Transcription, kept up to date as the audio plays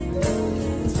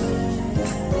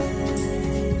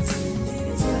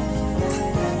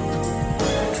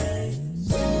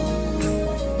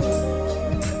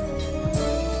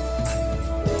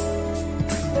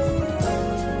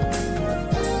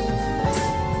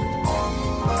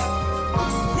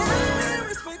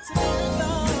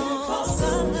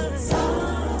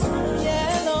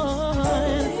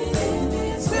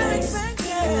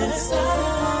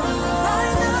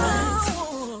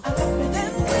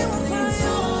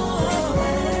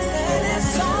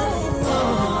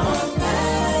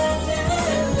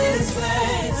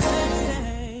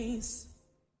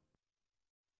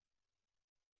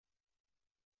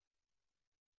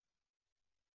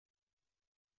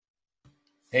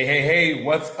Hey, hey, hey,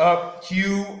 what's up,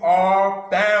 QR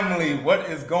family? What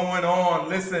is going on?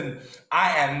 Listen,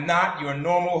 I am not your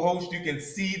normal host. You can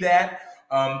see that.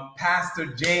 Pastor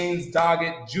James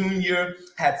Doggett Jr.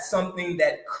 had something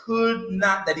that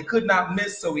he could not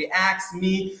miss, so he asked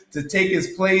me to take his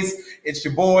place. It's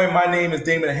your boy. My name is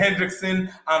Damon Hendrickson.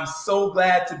 I'm so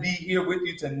glad to be here with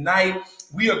you tonight.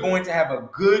 We are going to have a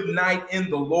good night in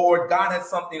the Lord. God has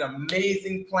something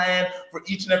amazing planned for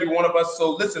each and every one of us.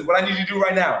 So listen, what I need you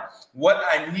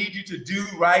to do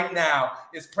right now,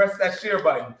 is press that share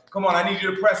button. Come on, I need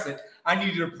you to press it. I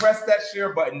need you to press that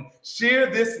share button. Share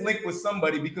this link with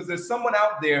somebody because there's someone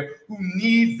out there who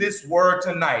needs this word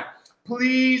tonight.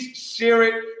 Please share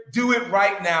it. Do it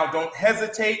right now. Don't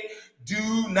hesitate.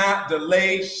 Do not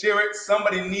delay. Share it.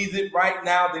 Somebody needs it right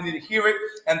now. They need to hear it,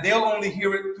 and they'll only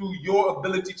hear it through your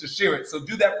ability to share it. So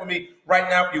do that for me right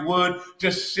now if you would.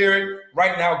 Just share it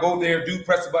right now. Go there.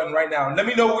 Press the button right now. And let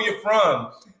me know where you're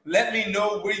from. Let me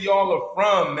know where y'all are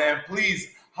from, man. Please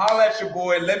holla at your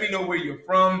boy. Let me know where you're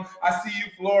from. I see you,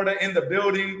 Florida, in the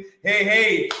building.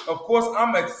 Hey. Of course,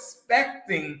 I'm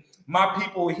expecting my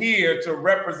people here to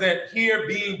represent here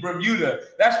being Bermuda.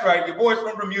 That's right, your boy's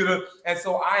from Bermuda. And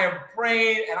so I am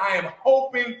praying and I am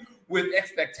hoping with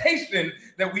expectation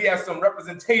that we have some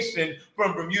representation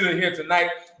from Bermuda here tonight.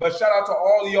 But shout out to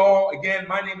all of y'all. Again,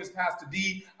 my name is Pastor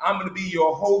D. I'm going to be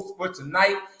your host for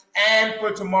tonight and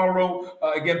for tomorrow.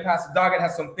 Again, Pastor Doggett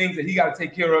has some things that he got to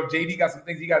take care of. JD got some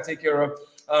things he got to take care of.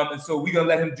 And so we're going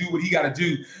to let him do what he got to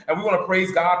do. And we want to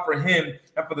praise God for him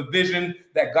and for the vision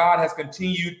that God has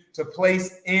continued to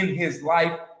place in his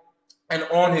life and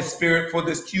on his spirit for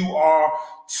this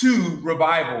QR2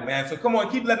 revival, man. So come on,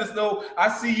 keep letting us know. I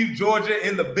see you, Georgia,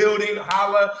 in the building.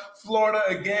 Holla. Florida,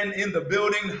 again, in the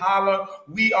building. Holla.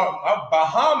 We are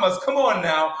Bahamas. Come on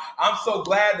now. I'm so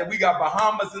glad that we got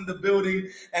Bahamas in the building.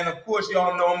 And of course,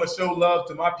 y'all know I'm going to show love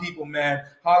to my people, man.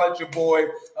 Holla at your boy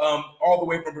all the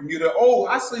way from Bermuda. Oh,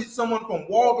 I see someone from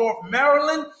Waldorf,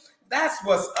 Maryland. That's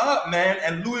what's up, man.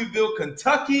 And Louisville,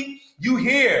 Kentucky, you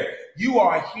here. You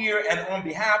are here. And on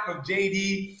behalf of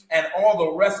JD and all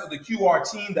the rest of the QR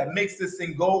team that makes this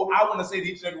thing go, I want to say to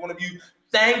each and every one of you,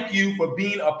 thank you for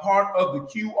being a part of the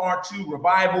QR2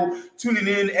 revival, tuning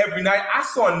in every night. I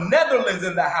saw Netherlands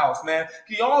in the house, man.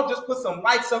 Can y'all just put some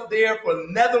lights up there for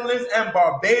Netherlands and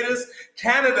Barbados?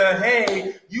 Canada,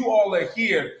 hey, you all are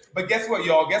here. But guess what,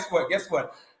 y'all? Guess what?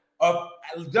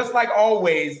 Just like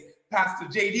always, Pastor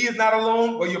JD is not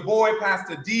alone, but your boy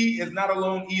Pastor D is not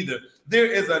alone either. There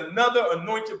is another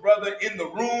anointed brother in the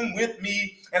room with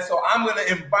me, and so I'm going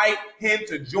to invite him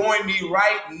to join me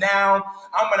right now.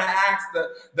 I'm going to ask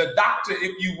the doctor,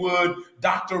 if you would,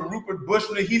 Dr. Rupert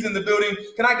Bushner. He's in the building.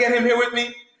 Can I get him here with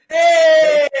me?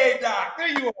 Hey, Doc,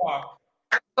 there you are.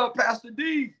 What's up, Pastor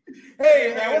D?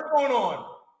 Hey, man, what's going on?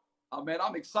 Oh, man,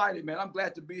 I'm excited, man. I'm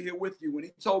glad to be here with you. When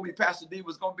he told me Pastor D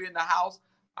was going to be in the house,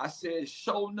 I said,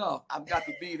 sure enough, I've got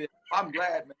to be there. I'm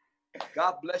glad, man.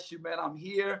 God bless you, man. I'm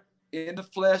here in the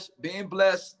flesh, being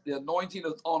blessed. The anointing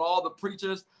is on all the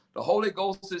preachers. The Holy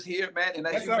Ghost is here, man. And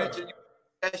as you mentioned,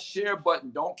 that share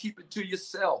button, don't keep it to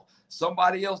yourself.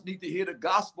 Somebody else need to hear the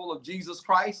gospel of Jesus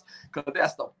Christ, because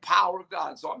that's the power of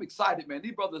God. So I'm excited, man.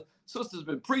 These brothers, sisters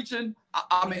been preaching.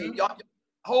 I mean, y'all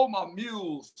hold my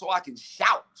mules so I can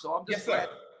shout. So I'm just glad.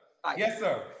 Yes,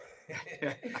 sir.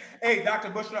 Hey,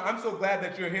 Dr. Bushner, I'm so glad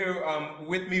that you're here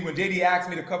with me. When JD asked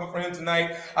me to cover for him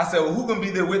tonight, I said, well, who's going to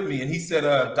be there with me? And he said,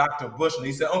 Dr. Bushner.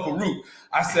 He said, Uncle Root.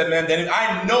 I said, man, then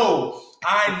I know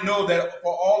that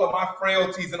for all of my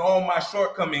frailties and all my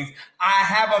shortcomings, I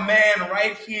have a man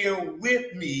right here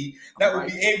with me that will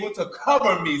be able to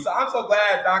cover me. So I'm so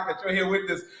glad, Doc, that you're here with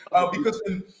us because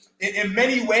in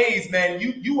many ways, man,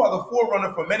 you are the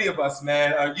forerunner for many of us,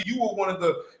 man. You were one of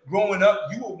the, growing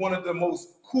up, you were one of the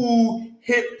most cool,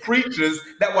 hip preachers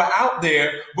that were out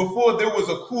there before there was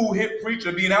a cool, hip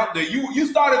preacher being out there. You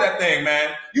started that thing,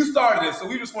 man. You started it, so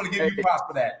we just want to give you props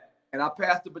for that. And I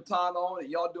passed the baton on,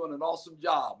 and y'all doing an awesome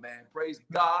job, man. Praise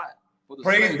God.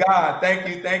 Praise God.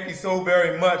 Thank you so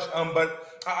very much. But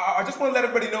I just want to let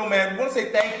everybody know, man, we want to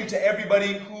say thank you to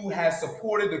everybody who has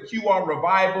supported the QR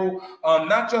Revival,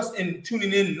 not just in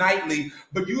tuning in nightly,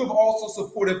 but you have also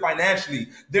supported financially.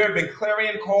 There have been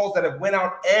clarion calls that have went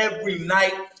out every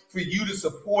night for you to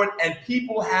support, and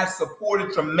people have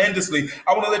supported tremendously.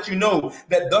 I want to let you know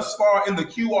that thus far in the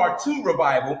QR2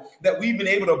 revival, that we've been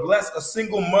able to bless a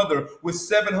single mother with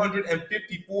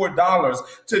 $754.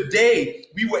 Today,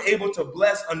 we were able to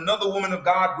bless another woman of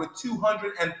God with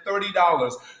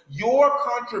 $230. Your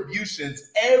contributions,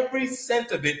 every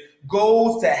cent of it,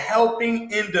 goes to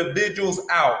helping individuals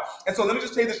out. And so let me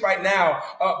just say this right now,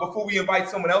 before we invite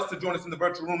someone else to join us in the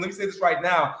virtual room. Let me say this right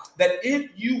now, that if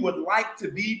you would like to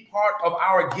be part of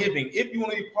our giving, if you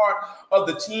want to be part of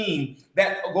the team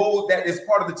that is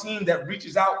part of the team that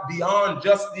reaches out beyond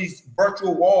just these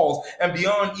virtual walls and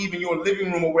beyond even your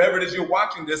living room or wherever it is you're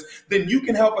watching this, then you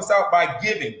can help us out by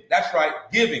giving. That's right,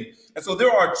 giving. And so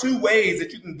there are two ways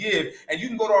that you can give, and you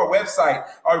can go to our website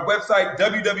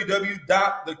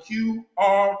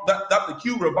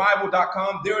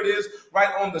www.theqrevival.com. There it is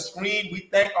right on the screen. We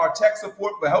thank our tech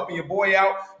support for helping your boy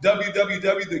out,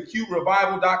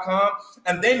 www.theqrevival.com.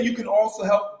 And then you can also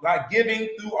help by giving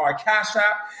through our Cash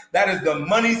App. That is the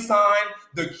money sign,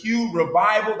 the Q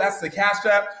Revival. That's the Cash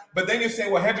App. But then you say,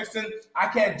 well, Hendrickson, I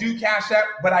can't do Cash App,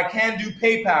 but I can do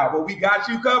PayPal. Well, we got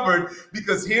you covered,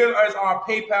 because here is our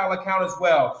PayPal account as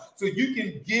well. So you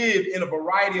can give in a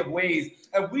variety of ways.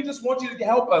 And we just want you to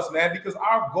help us, man, because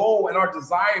our goal and our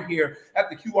desire here at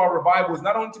the QR Revival is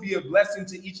not only to be a blessing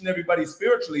to each and everybody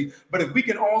spiritually, but if we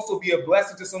can also be a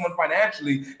blessing to someone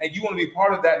financially, and you want to be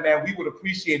part of that, man, we would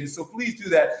appreciate it. So please do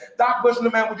that. Doc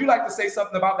Bushner, man, would you like to say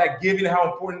something about that giving and how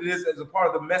important it is as a part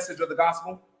of the message of the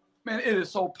gospel? Man, it is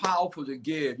so powerful to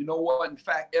give. You know what? In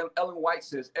fact, Ellen White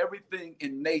says everything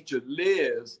in nature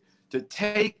lives to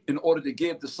take in order to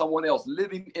give to someone else,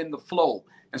 living in the flow.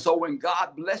 And so when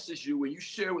God blesses you, when you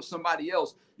share with somebody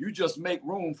else, you just make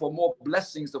room for more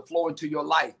blessings to flow into your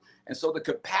life. And so the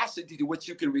capacity to which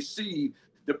you can receive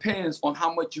depends on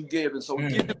how much you give. And so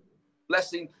give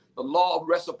blessing, the law of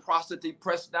reciprocity,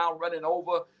 pressed down, running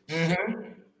over,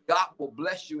 God will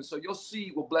bless you. And so your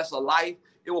seed will bless a life.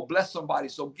 It will bless somebody.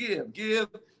 So give,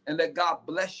 and let God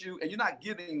bless you. And you're not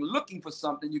giving looking for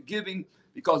something. You're giving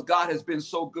because God has been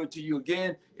so good to you.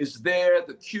 Again, it's there,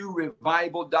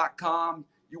 theqrevival.com.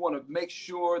 You want to make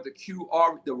sure the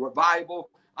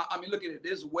revival. I mean, look at it.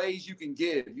 There's ways you can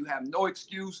give. You have no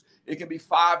excuse. It can be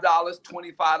 $5,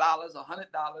 $25,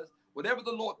 $100, whatever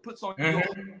the Lord puts on your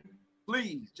heart.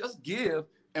 Please just give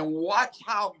and watch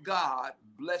how God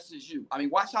blesses you. I mean,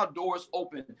 watch how doors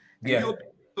open. And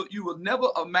you will never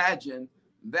imagine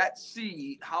that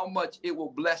seed, how much it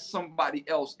will bless somebody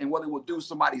else and what it will do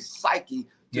somebody's psyche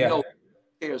to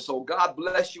know. So God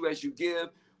bless you as you give.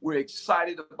 We're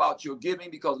excited about your giving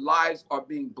because lives are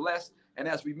being blessed. And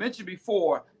as we mentioned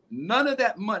before, none of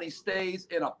that money stays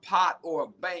in a pot or a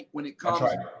bank when it comes.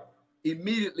 That's right.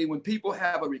 Immediately when people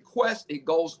have a request, it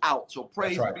goes out. So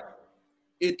praise be.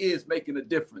 It is making a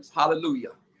difference.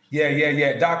 Hallelujah.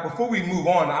 Yeah. Doc, before we move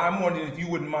on, I'm wondering if you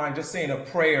wouldn't mind just saying a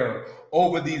prayer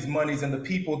over these monies and the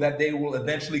people that they will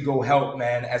eventually go help,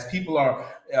 man. As people are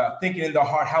thinking in their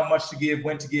heart how much to give,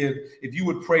 when to give, if you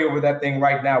would pray over that thing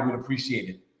right now, we'd appreciate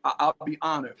it. I'll be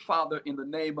honored. Father, in the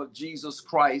name of Jesus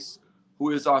Christ, who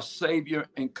is our Savior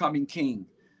and coming King.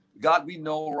 God, we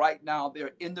know right now there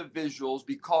are individuals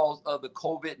because of the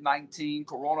COVID-19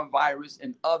 coronavirus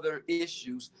and other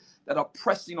issues that are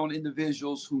pressing on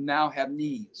individuals who now have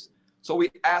needs. So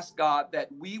we ask God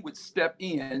that we would step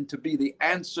in to be the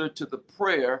answer to the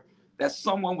prayer that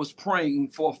someone was praying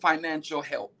for financial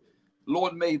help.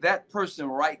 Lord, may that person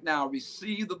right now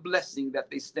receive the blessing that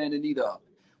they stand in need of.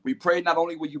 We pray not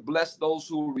only will you bless those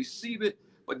who will receive it,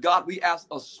 but God, we ask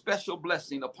a special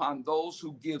blessing upon those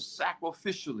who give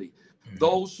sacrificially,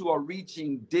 those who are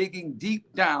digging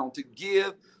deep down to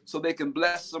give so they can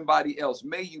bless somebody else.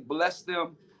 May you bless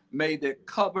them. May their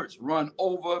cupboards run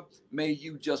over. May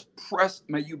you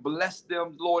bless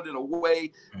them, Lord, in a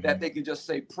way that they can just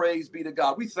say, praise be to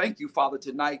God. We thank you, Father,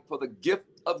 tonight for the gift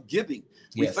of giving.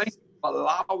 We thank you for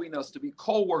allowing us to be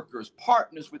co-workers,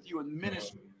 partners with you in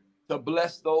ministry to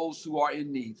bless those who are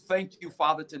in need. Thank you,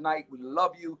 Father, tonight. We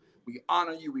love you. We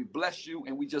honor you. We bless you.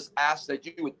 And we just ask that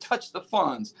you would touch the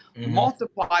funds,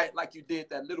 multiply it like you did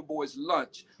that little boy's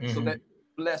lunch so that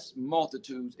bless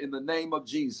multitudes in the name of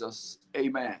Jesus.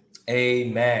 Amen.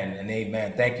 Amen and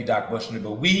amen. Thank you, Doc Bushner.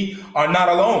 But we are not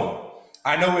alone.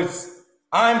 I know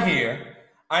I'm here.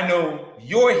 I know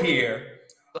you're here.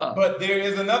 But there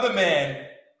is another man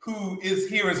who is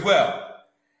here as well.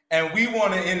 And we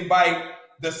want to invite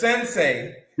the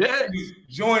sensei to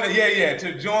join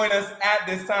us at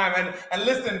this time. And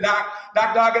listen, Doc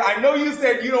Doggett, I know you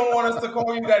said you don't want us to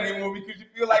call you that anymore because you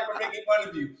feel like we're making fun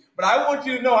of you. But I want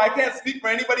you to know, I can't speak for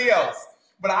anybody else,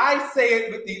 but I say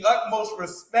it with the utmost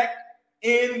respect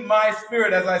in my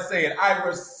spirit as I say it. I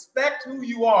respect who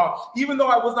you are, even though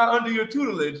I was not under your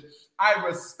tutelage. I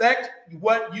respect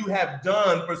what you have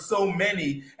done for so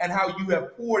many and how you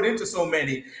have poured into so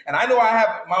many. And I know I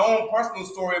have my own personal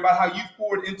story about how you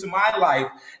poured into my life,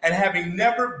 and having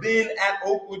never been at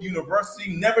Oakwood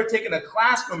University, never taken a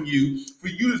class from you, for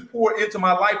you to pour into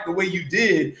my life the way you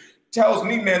did tells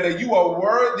me, man, that you are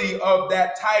worthy of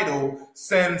that title,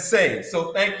 sensei.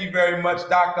 So thank you very much,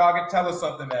 Doc Doggett. Tell us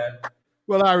something, man.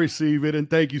 Well, I receive it, and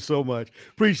thank you so much.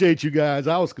 Appreciate you guys.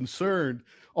 I was concerned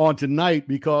on tonight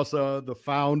because the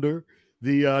founder,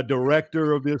 the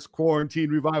director of this Quarantine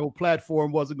Revival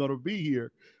platform wasn't going to be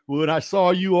here. When I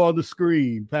saw you on the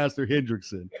screen, Pastor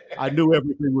Hendrickson, I knew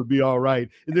everything would be all right.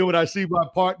 And then when I see my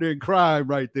partner in crime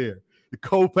right there, the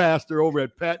co-pastor over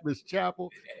at Patmos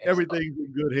Chapel, everything's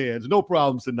in good hands. No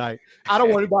problems tonight. I don't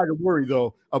want anybody to worry,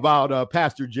 though, about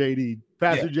Pastor JD.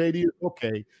 Pastor JD is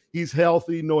okay. He's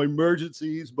healthy, no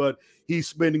emergencies, but he's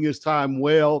spending his time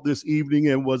well this evening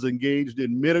and was engaged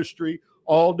in ministry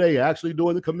all day, actually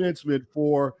doing the commencement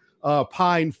for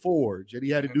Pine Forge, and he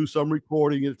had to do some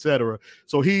recording, etc.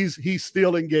 So he's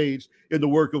still engaged in the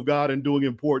work of God and doing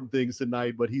important things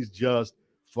tonight, but he's just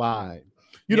fine.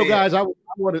 You know, guys, I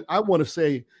want to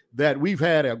say that we've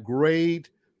had a great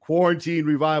Quarantine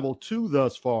Revival 2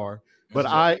 thus far, but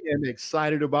I am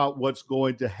excited about what's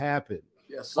going to happen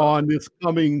on this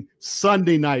coming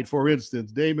Sunday night, for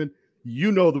instance. Damon,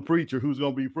 you know the preacher who's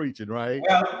going to be preaching, right?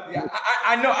 Well, yeah,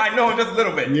 I know him just a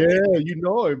little bit. Yeah, you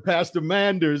know him, Pastor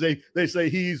Manders. They say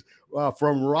he's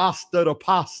from Rasta to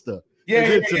Pasta.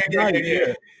 Yeah.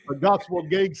 A gospel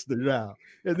gangster now.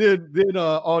 And then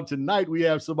on tonight we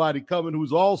have somebody coming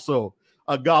who's also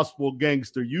a gospel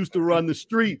gangster. Used to run the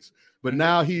streets, but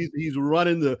now he's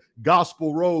running the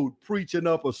gospel road, preaching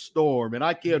up a storm. And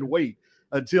I can't wait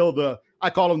until I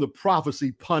call him the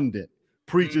prophecy pundit,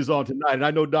 preaches on tonight. And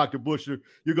I know, Dr. Bushner,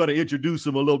 you're going to introduce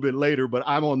him a little bit later, but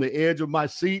I'm on the edge of my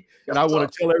seat, and I want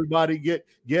to tell everybody,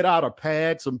 get out a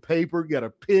pad, some paper, get a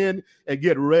pen, and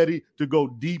get ready to go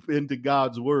deep into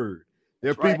God's word.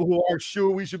 There are people who aren't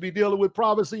sure we should be dealing with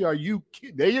prophecy.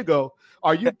 There you go.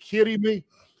 Are you kidding me?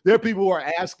 There are people who are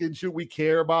asking, should we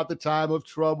care about the time of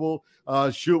trouble?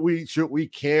 Should we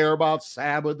care about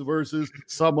Sabbath versus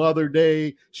some other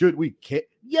day? Should we care?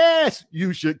 Yes,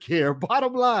 you should care.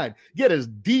 Bottom line, get as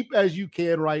deep as you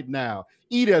can right now.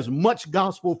 Eat as much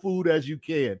gospel food as you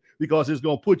can, because it's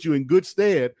going to put you in good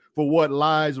stead for what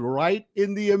lies right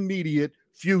in the immediate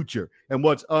future and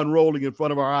what's unrolling in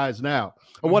front of our eyes now.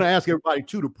 I want to ask everybody,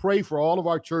 too, to pray for all of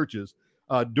our churches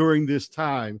during this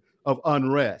time of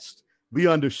unrest. We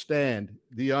understand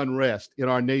the unrest in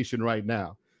our nation right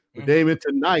now. But David,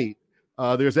 tonight,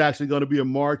 there's actually going to be a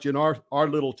march in our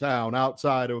little town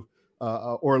outside of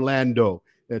Orlando.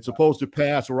 It's supposed to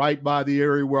pass right by the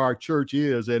area where our church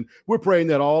is. And we're praying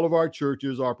that all of our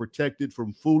churches are protected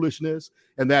from foolishness,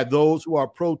 and that those who are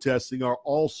protesting are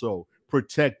also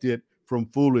protected from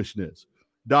foolishness.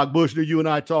 Doc Bushner, you and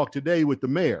I talked today with the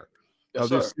mayor of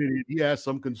this city. He has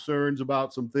some concerns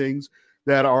about some things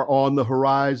that are on the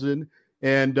horizon.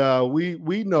 And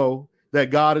we know that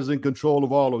God is in control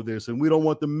of all of this, and we don't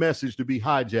want the message to be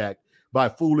hijacked by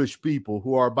foolish people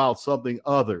who are about something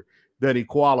other than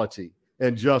equality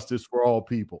and justice for all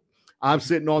people. I'm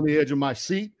sitting on the edge of my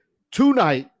seat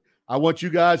tonight. I want you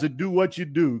guys to do what you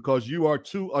do, because you are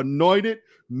two anointed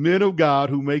men of God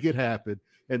who make it happen.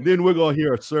 And then we're going to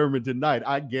hear a sermon tonight.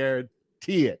 I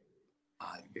guarantee it.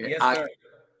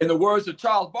 In the words of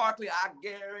Charles Barkley, I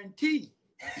guarantee.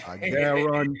 I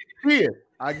guarantee it.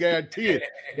 I guarantee it.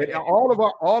 And all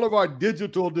of our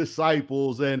digital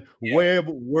disciples and web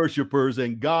worshipers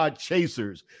and God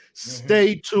chasers,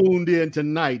 stay tuned in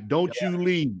tonight. Don't you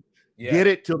leave. Get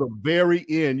it to the very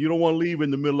end. You don't want to leave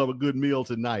in the middle of a good meal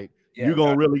tonight. You're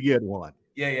going to really get one.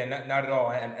 Not at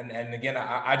all. And again,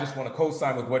 I just want to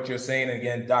co-sign with what you're saying. And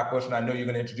again, Doc Bush, and I know you're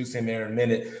going to introduce him here in a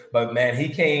minute, but man, he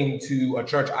came to a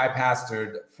church I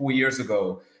pastored 4 years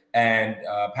ago. And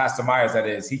Pastor Myers, that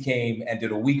is, he came and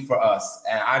did a week for us.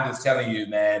 And I'm just telling you,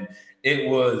 man, it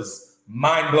was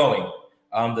mind-blowing.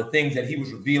 The things that he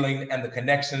was revealing and the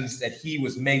connections that he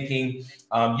was making.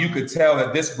 You could tell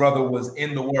that this brother was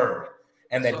in the Word,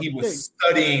 and that he was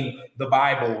studying the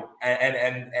Bible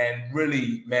and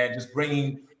really, man, just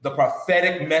bringing the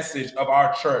prophetic message of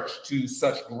our church to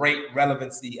such great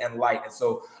relevancy and light. And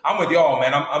so I'm with y'all,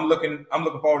 man. I'm looking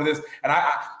forward to this. And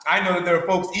I know that there are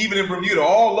folks even in Bermuda,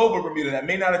 all over Bermuda, that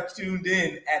may not have tuned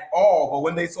in at all, but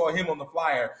when they saw him on the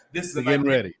flyer, this is getting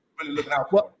ready. Really looking out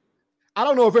for. I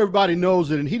don't know if everybody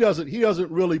knows it, and he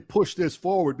doesn't really push this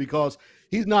forward because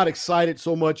he's not excited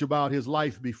so much about his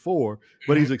life before,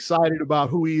 but he's excited about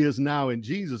who he is now in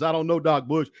Jesus. I don't know, Doc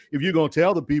Bush, if you're going to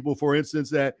tell the people, for instance,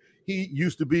 that he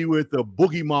used to be with the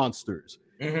Boogie Monsters.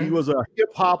 He was a hip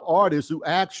hop artist who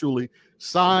actually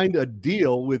signed a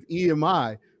deal with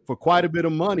EMI for quite a bit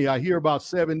of money. I hear about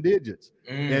 7 digits.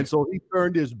 And so he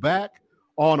turned his back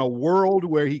on a world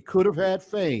where he could have had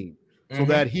fame so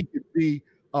that he could be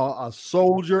a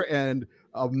soldier and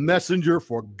a messenger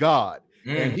for God.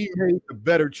 And he made the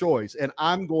better choice. And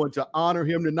I'm going to honor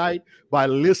him tonight by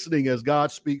listening as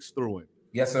God speaks through him.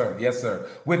 Yes, sir. Yes, sir.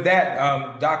 With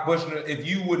that, Doc Bushner, if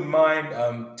you wouldn't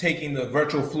mind taking the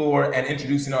virtual floor and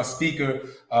introducing our speaker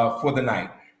for the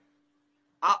night.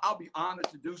 I'll be honored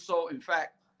to do so. In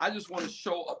fact, I just want to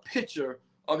show a picture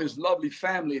of his lovely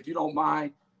family, if you don't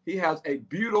mind. He has a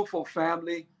beautiful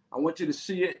family. I want you to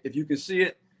see it. If you can see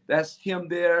it, that's him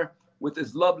there with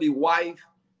his lovely wife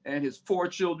and his 4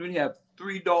 children. He has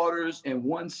 3 daughters and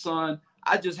 1 son.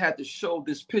 I just had to show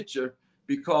this picture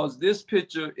because this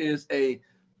picture is a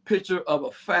picture of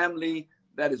a family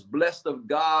that is blessed of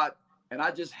God. And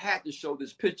I just had to show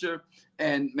this picture.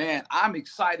 And man, I'm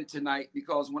excited tonight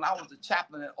because when I was the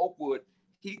chaplain at Oakwood,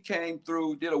 he came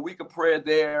through, did a week of prayer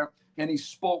there, and he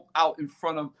spoke out in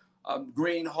front of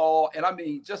Green Hall. And I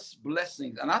mean, just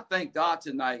blessings. And I thank God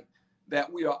tonight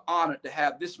that we are honored to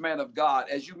have this man of God.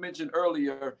 As you mentioned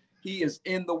earlier, he is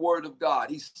in the Word of God.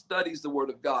 He studies the Word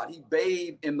of God. He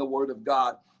bathed in the Word of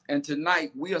God. And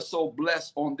tonight we are so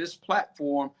blessed on this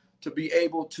platform to be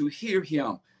able to hear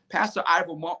him. Pastor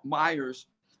Ivor Myers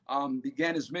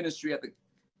began his ministry at the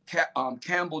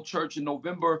Campbell Church in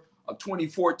November of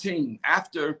 2014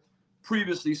 after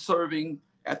previously serving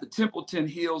at the Templeton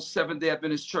Hills Seventh-day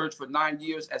Adventist Church for 9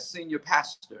 years as senior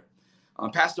pastor.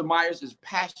 Pastor Myers is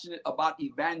passionate about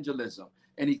evangelism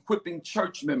and equipping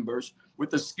church members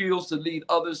with the skills to lead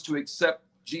others to accept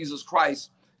Jesus Christ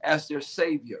as their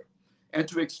Savior and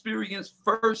to experience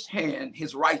firsthand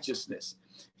his righteousness.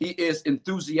 He is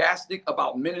enthusiastic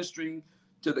about ministering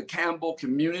to the Campbell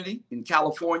community in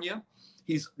California.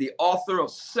 He's the author of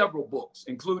several books,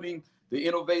 including the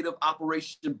innovative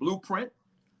Operation Blueprint,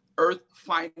 Earth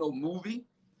Final Movie.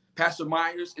 Pastor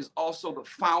Myers is also the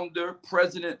founder,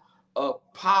 president of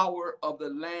Power of the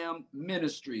Lamb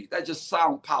Ministries. That just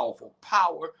sounds powerful.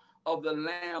 Power of the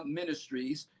Lamb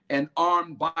Ministries and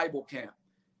Armed Bible Camp.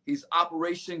 He's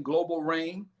Operation Global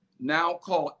Rain, now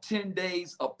called 10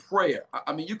 Days of Prayer.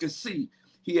 I mean, you can see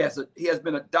he has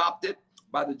been adopted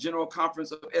by the General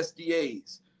Conference of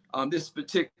SDAs. This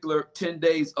particular 10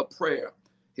 Days of Prayer.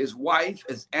 His wife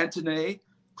is Antoinette,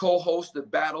 co-host the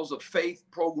Battles of Faith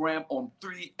program on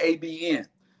 3ABN.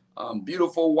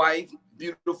 Beautiful wife,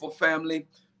 beautiful family.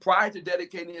 Prior to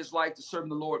dedicating his life to serving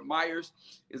the Lord, Myers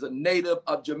is a native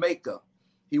of Jamaica.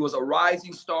 He was a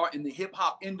rising star in the hip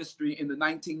hop industry in the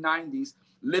 1990s,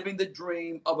 living the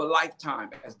dream of a lifetime.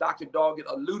 As Dr.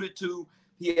 Doggett alluded to,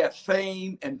 he had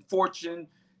fame and fortune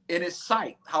in his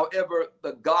sight. However,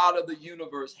 the God of the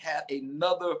universe had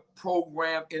another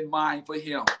program in mind for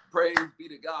him. Praise be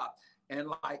to God. And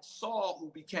like Saul,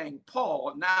 who became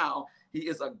Paul, now he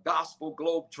is a gospel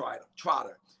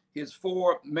globetrotter. His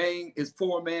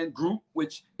four-man group,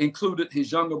 which included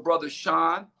his younger brother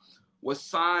Sean, was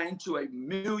signed to a $1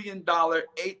 million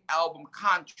 8-album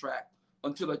contract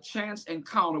until a chance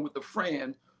encounter with a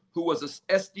friend who was an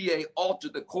SDA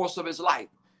altered the course of his life.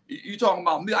 You're talking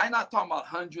about, I'm not talking about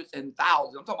hundreds and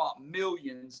thousands. I'm talking about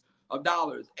millions of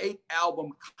dollars,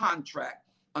 8-album contract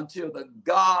until the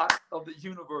God of the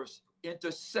universe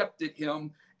intercepted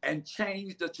him and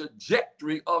changed the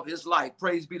trajectory of his life.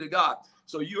 Praise be to God.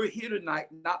 So you're here tonight,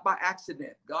 not by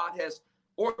accident. God has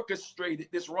orchestrated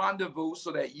this rendezvous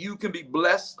so that you can be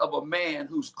blessed of a man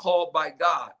who's called by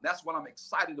God. That's what I'm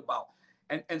excited about.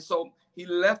 And so he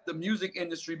left the music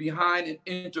industry behind and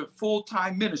entered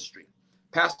full-time ministry.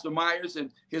 Pastor Myers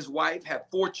and his wife have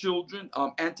 4 children.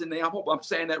 Antoinette, I hope I'm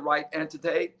saying that right,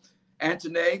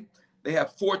 Antoinette. They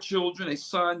have 4 children, a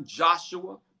son,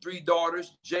 Joshua, 3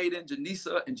 daughters, Jaden,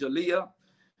 Janisa, and Jalea.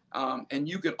 And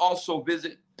you can also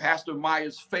visit Pastor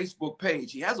Myers' Facebook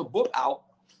page. He has a book out,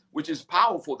 which is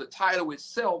powerful. The title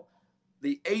itself,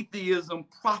 The Atheism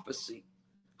Prophecy,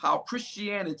 How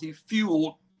Christianity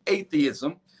Fueled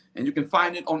Atheism. And you can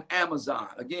find it on Amazon.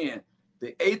 Again,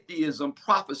 The Atheism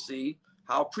Prophecy,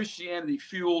 How Christianity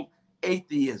Fueled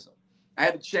Atheism. I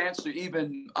had a chance to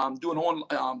even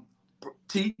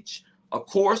teach a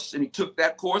course, and he took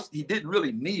that course. He didn't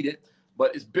really need it,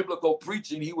 but it's biblical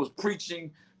preaching. He was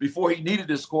preaching before he needed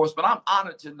this course. But I'm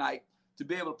honored tonight to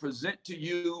be able to present to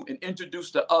you and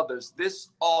introduce to others this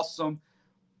awesome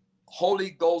Holy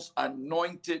Ghost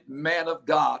anointed man of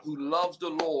God who loves the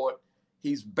Lord.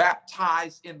 He's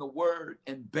baptized in the word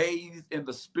and bathed in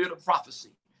the spirit of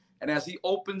prophecy. And as he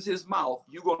opens his mouth,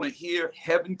 you're going to hear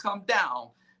heaven come down.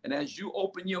 And as you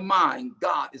open your mind,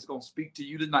 God is going to speak to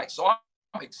you tonight. So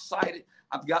I'm excited.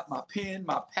 I've got my pen,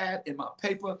 my pad, and my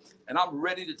paper, and I'm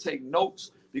ready to take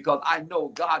notes because I know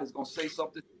God is going to say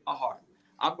something to my heart.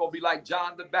 I'm going to be like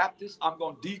John the Baptist. I'm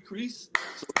going to decrease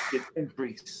so he can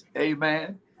increase.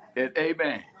 Amen and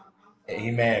amen.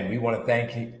 Amen. We want to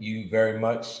thank you very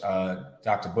much,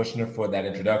 Dr. Bushner, for that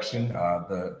introduction.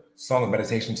 The song of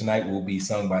meditation tonight will be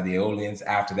sung by the Aeolians.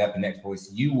 After that, the next voice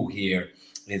you will hear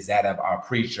is that of our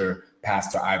preacher,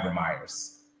 Pastor Ivor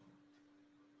Myers.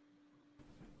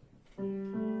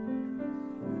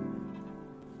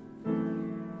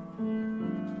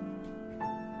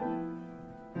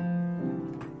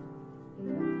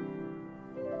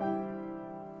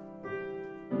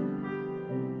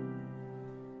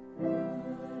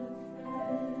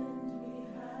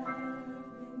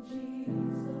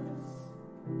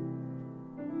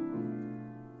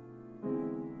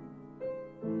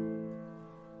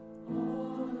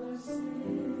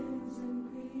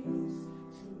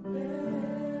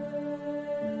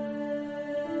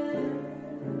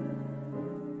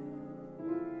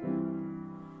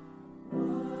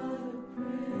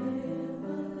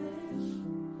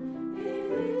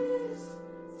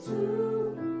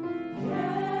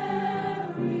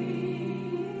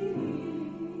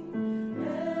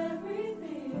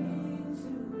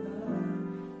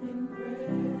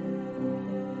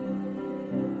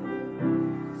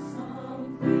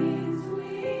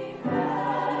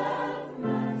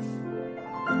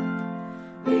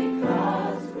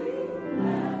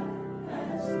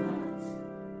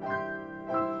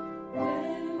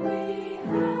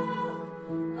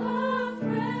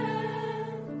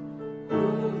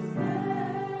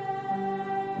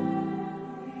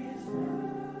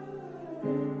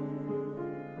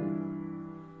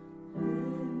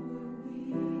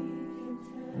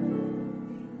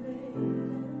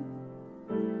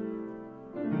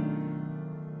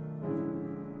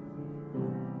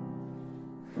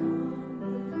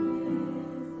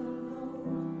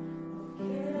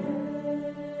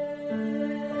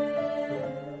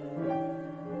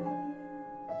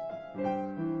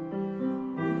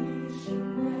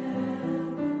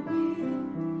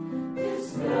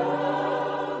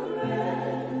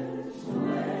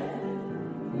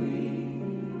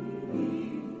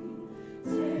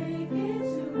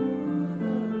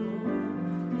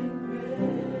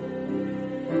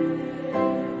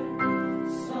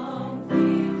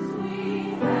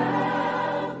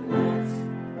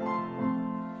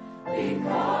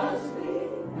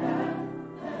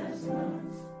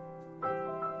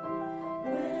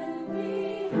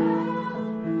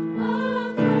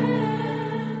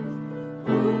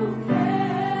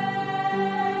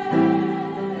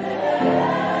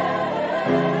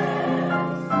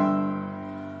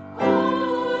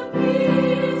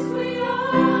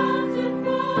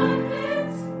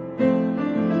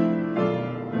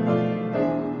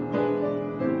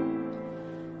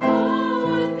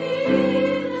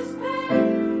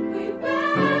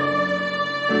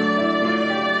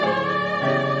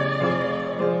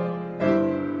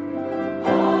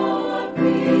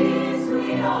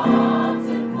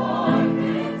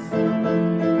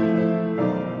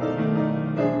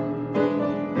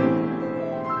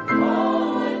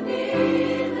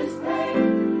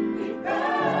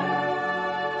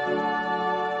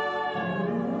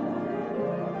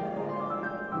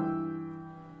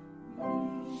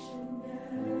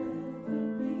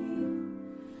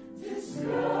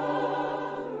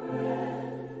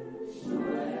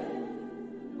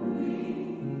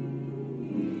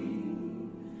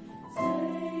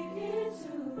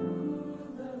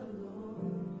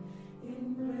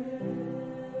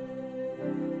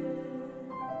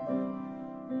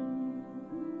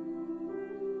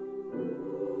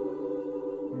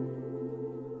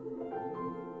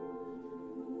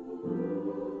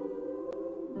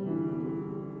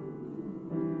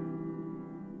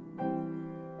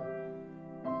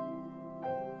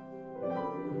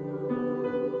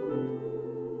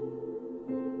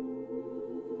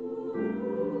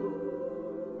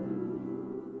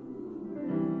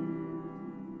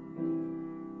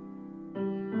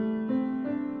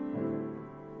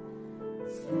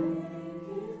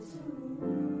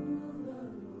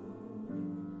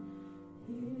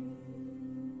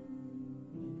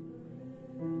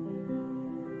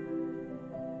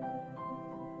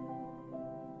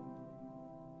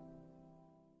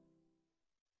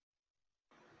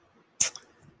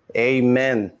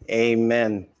 Amen.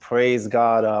 Amen. Praise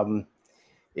God.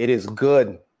 It is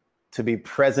good to be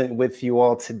present with you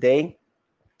all today.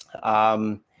 I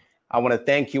want to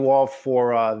thank you all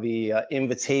for the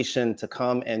invitation to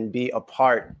come and be a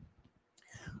part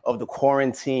of the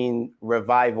quarantine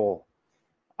revival.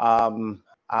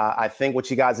 I think what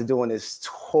you guys are doing is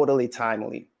totally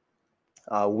timely.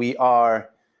 We're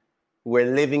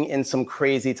living in some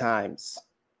crazy times.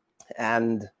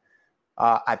 And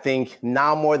I think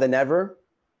now more than ever,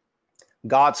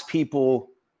 God's people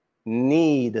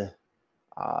need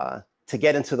to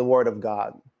get into the Word of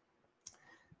God.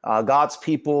 God's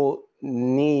people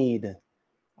need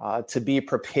to be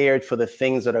prepared for the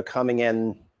things that are coming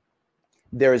in.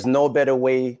 There is no better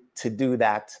way to do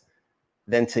that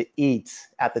than to eat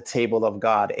at the table of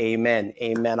God. Amen.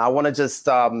 Amen. I want to just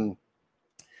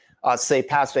say,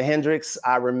 Pastor Hendricks,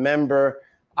 I remember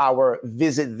our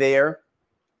visit there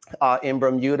in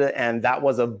Bermuda, and that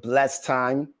was a blessed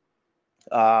time.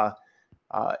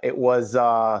 It was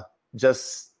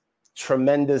just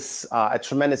a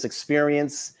tremendous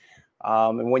experience.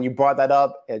 And when you brought that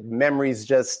up, memories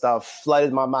just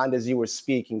flooded my mind as you were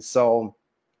speaking. So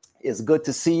it's good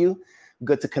to see you,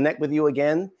 good to connect with you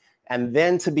again. And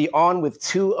then to be on with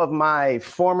two of my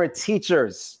former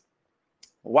teachers.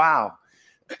 Wow.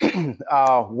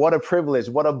 What a privilege.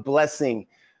 What a blessing,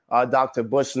 Dr.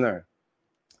 Bushner,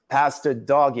 Pastor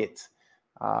Doggett.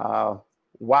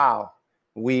 Wow.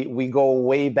 We go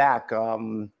way back.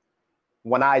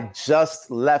 When I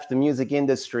just left the music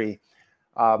industry,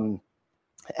 and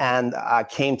I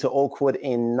came to Oakwood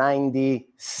in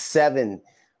 97.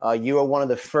 You were one of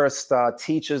the first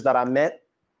teachers that I met,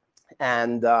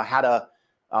 and had a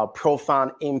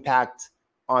profound impact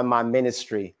on my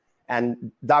ministry.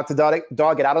 And Dr.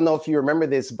 Doggett, I don't know if you remember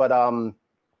this, but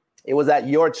it was at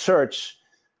your church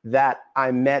that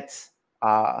I met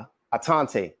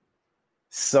Atante.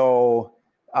 So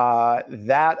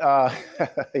that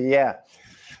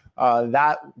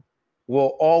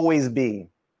will always be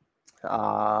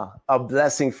a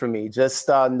blessing for me, just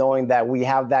knowing that we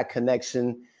have that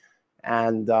connection.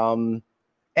 And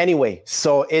anyway,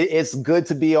 so it's good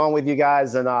to be on with you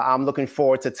guys, and I'm looking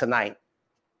forward to tonight.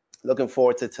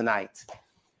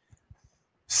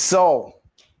 So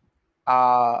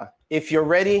if you're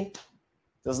ready,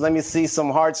 just let me see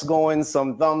some hearts going,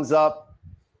 some thumbs up.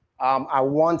 I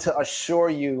want to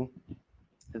assure you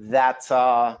that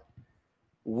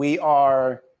we're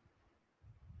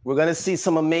going to see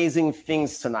some amazing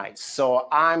things tonight. So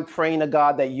I'm praying to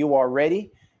God that you are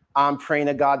ready. I'm praying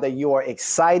to God that you are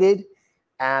excited,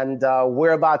 and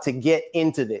we're about to get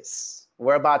into this.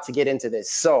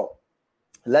 So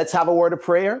let's have a word of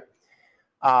prayer,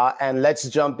 and let's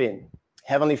jump in.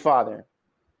 Heavenly Father,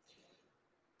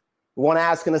 we want to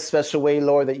ask in a special way,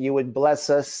 Lord, that you would bless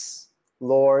us,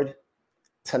 Lord,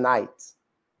 tonight.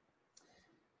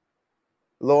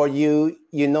 Lord, you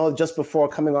know, just before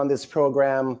coming on this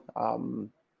program,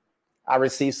 I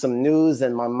received some news,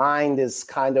 and my mind is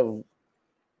kind of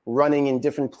running in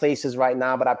different places right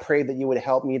now, but I pray that you would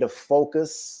help me to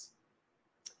focus.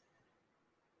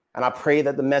 And I pray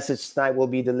that the message tonight will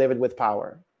be delivered with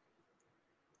power.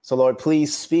 So, Lord,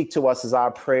 please speak to us, is our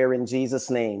prayer in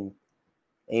Jesus' name.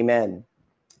 Amen.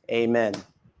 Amen.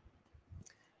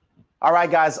 All right,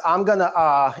 guys, I'm going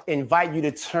to invite you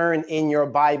to turn in your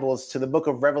Bibles to the book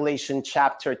of Revelation,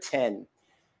 chapter 10.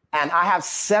 And I have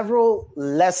several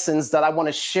lessons that I want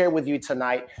to share with you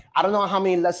tonight. I don't know how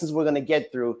many lessons we're going to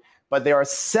get through, but there are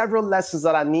several lessons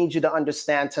that I need you to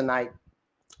understand tonight.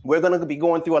 We're going to be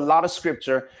going through a lot of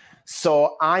scripture.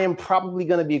 So I am probably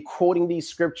going to be quoting these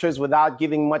scriptures without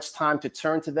giving much time to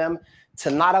turn to them.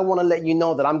 Tonight, I want to let you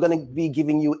know that I'm going to be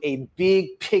giving you a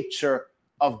big picture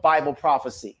of Bible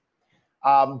prophecy.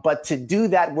 But to do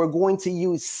that, we're going to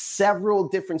use several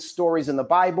different stories in the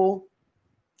Bible.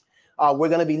 We're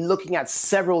going to be looking at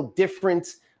several different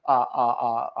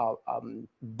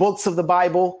books of the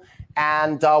Bible.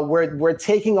 And we're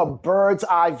taking a bird's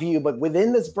eye view. But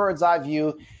within this bird's eye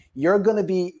view, we're going to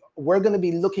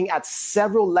be looking at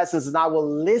several lessons. And I will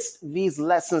list these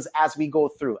lessons as we go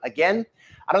through. Again,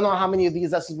 I don't know how many of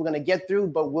these lessons we're going to get through,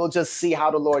 but we'll just see how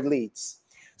the Lord leads.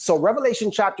 So Revelation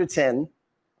chapter 10.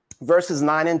 Verses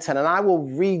 9 and 10, and I will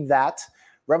read that.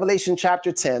 Revelation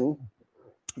chapter 10,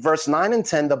 verse 9 and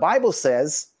 10, the Bible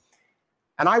says,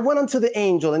 "And I went unto the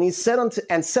angel, and he said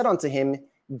unto him,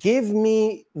 Give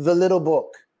me the little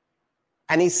book.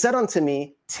 And he said unto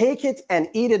me, Take it and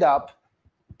eat it up.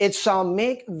 It shall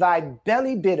make thy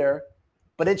belly bitter,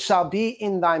 but it shall be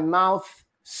in thy mouth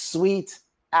sweet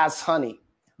as honey."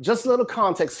 Just a little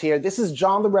context here. This is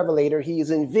John the Revelator. He is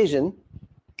in vision,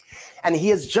 and he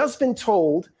has just been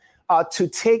told to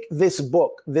take this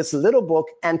book, this little book,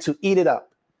 and to eat it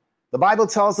up. The Bible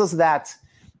tells us that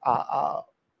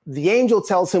the angel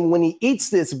tells him when he eats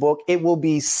this book, it will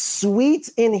be sweet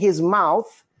in his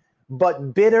mouth,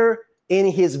 but bitter in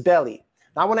his belly.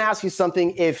 Now, I want to ask you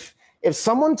something. If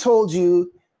someone told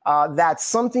you that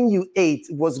something you ate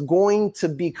was going to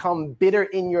become bitter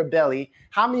in your belly,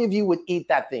 how many of you would eat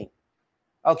that thing?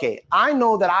 Okay, I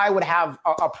know that I would have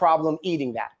a problem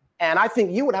eating that. And I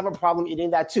think you would have a problem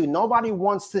eating that too. Nobody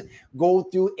wants to go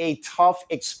through a tough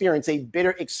experience, a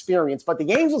bitter experience. But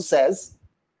the angel says,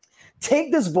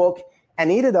 take this book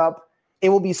and eat it up. It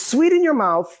will be sweet in your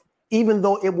mouth, even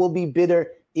though it will be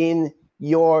bitter in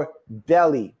your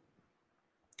belly.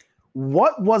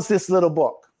 What was this little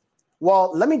book?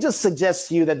 Well, let me just suggest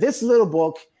to you that this little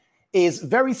book is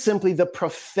very simply the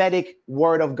prophetic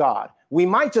word of God. We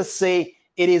might just say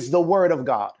it is the word of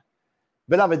God.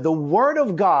 Beloved, the word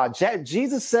of God,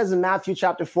 Jesus says in Matthew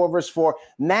chapter 4, verse 4,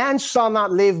 man shall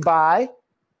not live by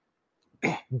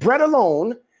bread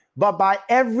alone, but by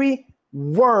every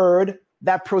word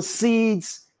that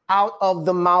proceeds out of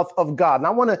the mouth of God. And I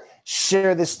want to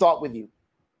share this thought with you.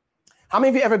 How many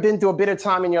of you ever been through a bitter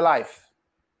time in your life?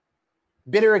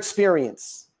 Bitter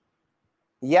experience?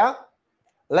 Yeah?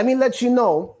 Let me let you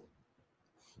know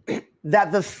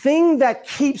that the thing that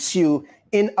keeps you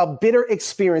in a bitter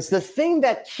experience, the thing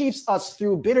that keeps us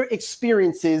through bitter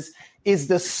experiences is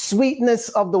the sweetness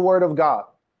of the word of God.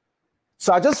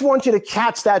 So I just want you to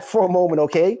catch that for a moment,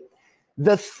 okay?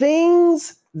 The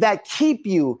things that keep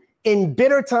you in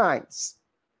bitter times,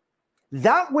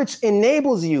 that which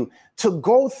enables you to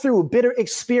go through bitter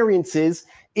experiences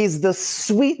is the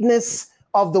sweetness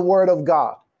of the word of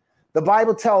God. The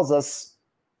Bible tells us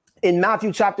in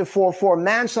Matthew chapter 4,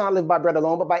 man shall not live by bread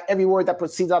alone, but by every word that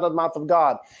proceeds out of the mouth of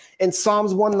God. In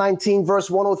Psalms 119, verse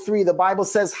 103, the Bible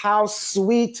says, how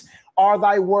sweet are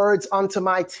thy words unto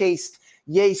my taste,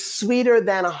 yea, sweeter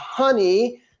than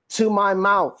honey to my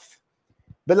mouth.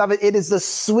 Beloved, it is the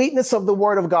sweetness of the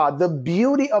word of God, the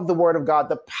beauty of the word of God,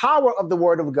 the power of the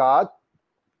word of God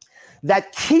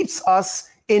that keeps us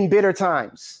in bitter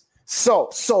times. So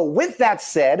with that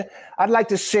said, I'd like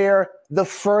to share the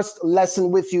first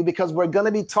lesson with you because we're going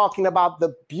to be talking about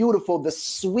the beautiful, the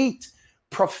sweet,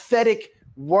 prophetic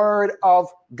word of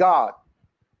God.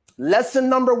 Lesson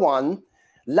number one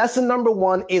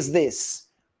is this: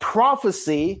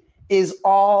 prophecy is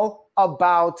all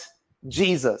about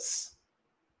Jesus.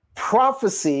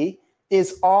 Prophecy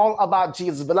is all about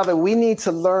Jesus. Beloved, we need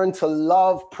to learn to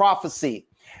love prophecy.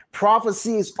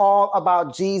 Prophecy is all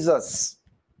about Jesus.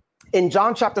 In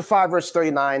John chapter 5, verse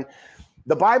 39,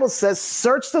 the Bible says,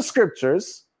 search the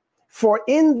scriptures, for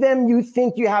in them you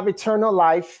think you have eternal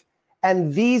life,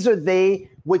 and these are they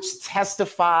which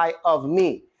testify of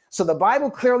me. So the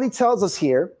Bible clearly tells us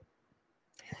here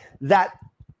that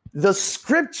the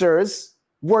scriptures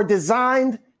were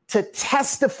designed to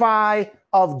testify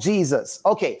of Jesus.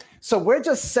 Okay, so we're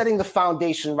just setting the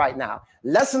foundation right now.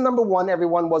 Lesson number one,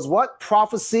 everyone, was what?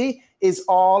 Prophecy is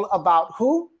all about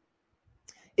who?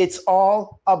 It's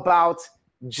all about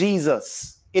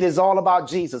Jesus. It is all about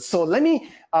Jesus. So let me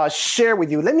share with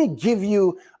you. Let me give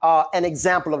you an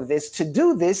example of this. To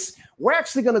do this, we're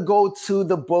actually going to go to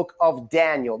the book of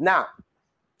Daniel. Now,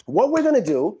 what we're going to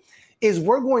do is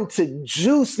we're going to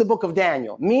juice the book of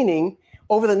Daniel, meaning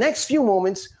over the next few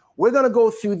moments, we're going to go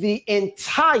through the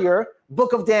entire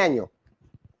book of Daniel,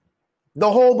 the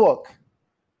whole book.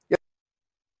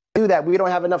 Do that. We don't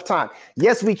have enough time.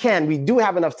 Yes, we can. We do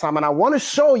have enough time. And I want to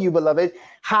show you, beloved,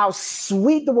 how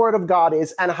sweet the word of God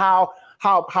is and how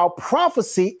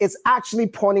prophecy is actually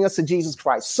pointing us to Jesus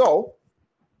Christ. So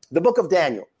the book of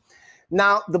Daniel.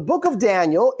 Now, the book of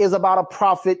Daniel is about a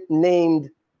prophet named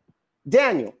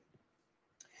Daniel.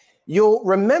 You'll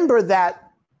remember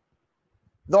that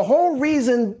the whole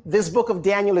reason this book of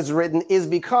Daniel is written is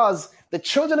because the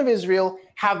children of Israel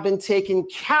have been taken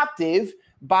captive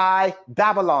by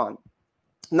Babylon.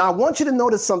 Now, I want you to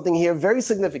notice something here, very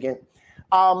significant.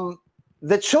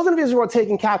 The children of Israel are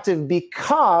taken captive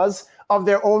because of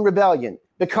their own rebellion,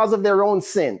 because of their own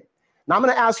sin. Now, I'm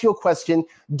going to ask you a question.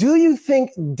 Do you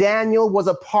think Daniel was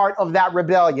a part of that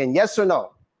rebellion? Yes or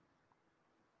no?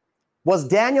 Was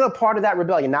Daniel a part of that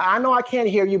rebellion? Now, I know I can't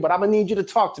hear you, but I'm going to need you to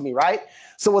talk to me, right?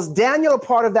 So was Daniel a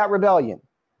part of that rebellion?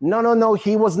 No,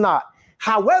 he was not.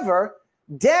 However,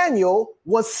 Daniel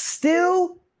was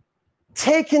still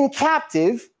taken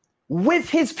captive with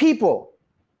his people.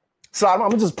 So I'm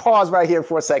going to just pause right here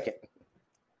for a second.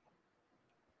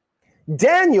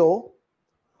 Daniel,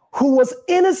 who was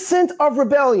innocent of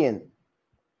rebellion,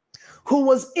 who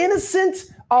was innocent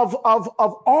of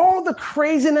all the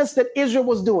craziness that Israel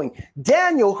was doing.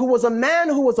 Daniel, who was a man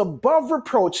who was above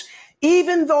reproach,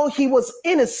 even though he was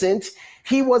innocent,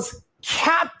 He was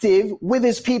captive with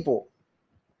his people.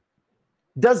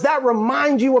 Does that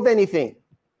remind you of anything?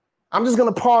 I'm just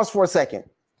going to pause for a second.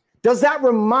 Does that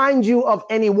remind you of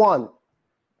anyone?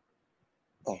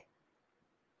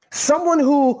 Someone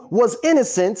who was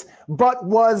innocent, but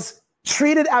was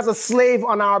treated as a slave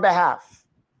on our behalf.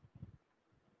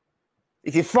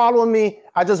 If you're following me,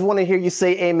 I just want to hear you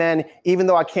say amen, even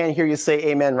though I can't hear you say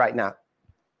amen right now.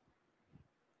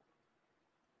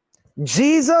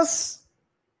 Jesus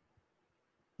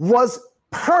was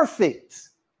perfect,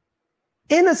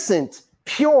 innocent,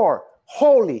 pure,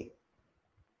 holy.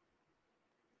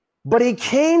 But he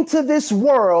came to this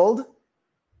world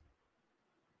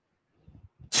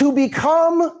to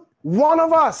become one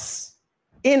of us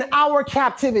in our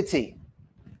captivity.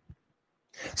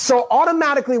 So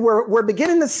automatically we're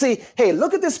beginning to see, hey,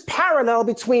 look at this parallel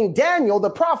between Daniel, the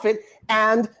prophet,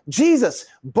 and Jesus.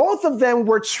 Both of them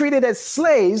were treated as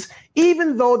slaves,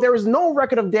 even though there is no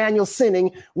record of Daniel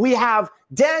sinning. We have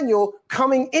Daniel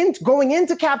going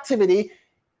into captivity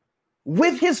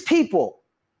with his people.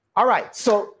 All right,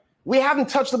 so we haven't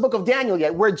touched the book of Daniel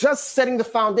yet. We're just setting the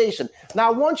foundation. Now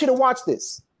I want you to watch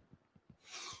this.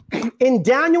 In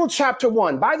Daniel chapter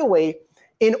 1, by the way,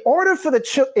 in order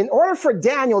for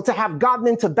Daniel to have gotten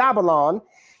into Babylon,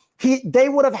 they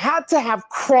would have had to have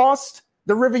crossed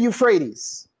the river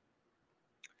Euphrates.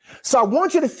 So I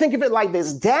want you to think of it like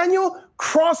this. Daniel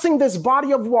crossing this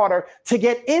body of water to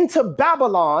get into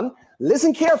Babylon,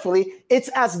 listen carefully, it's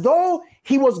as though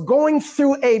he was going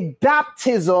through a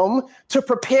baptism to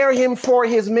prepare him for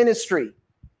his ministry.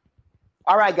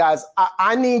 All right, guys,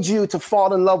 I need you to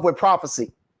fall in love with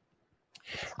prophecy.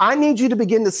 I need you to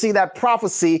begin to see that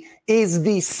prophecy is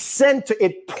the center.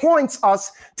 It points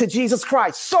us to Jesus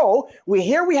Christ. So we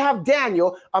have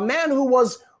Daniel, a man who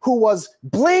was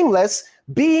blameless,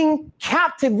 being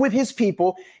captive with his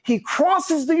people. He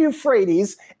crosses the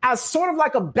Euphrates as sort of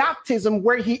like a baptism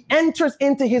where he enters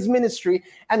into his ministry.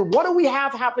 And what do we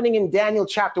have happening in Daniel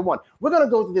chapter 1? We're going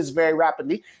to go through this very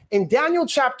rapidly. In Daniel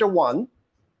chapter 1,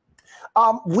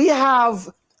 we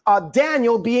have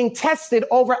Daniel being tested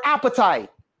over appetite.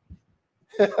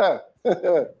 I'm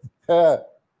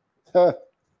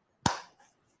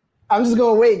just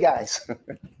going to wait, guys.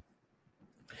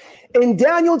 In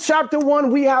Daniel chapter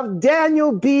 1, we have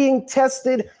Daniel being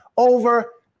tested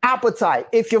over appetite.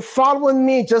 If you're following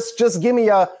me, just give me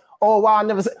a, oh, wow, I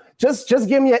never said, just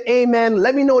give me an amen.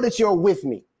 Let me know that you're with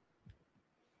me.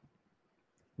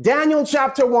 Daniel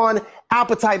chapter 1,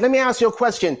 appetite. Let me ask you a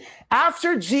question.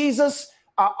 After Jesus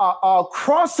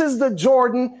crosses the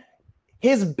Jordan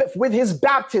with his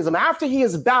baptism, after he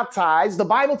is baptized, the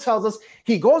Bible tells us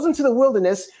he goes into the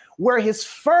wilderness where his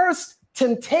first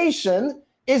temptation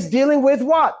is dealing with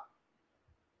what?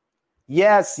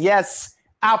 Yes,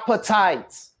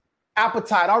 appetite.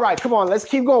 Appetite. All right, come on, let's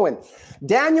keep going.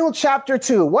 Daniel chapter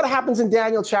 2. What happens in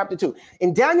Daniel chapter 2?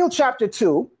 In Daniel chapter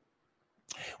 2,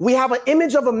 we have an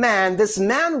image of a man. This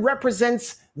man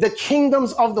represents the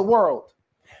kingdoms of the world.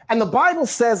 And the Bible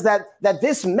says that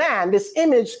this man, this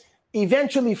image,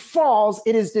 eventually falls.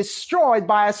 It is destroyed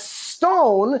by a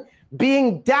stone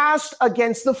being dashed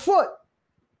against the foot.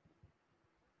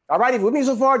 All right, if you're with me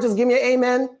so far, just give me an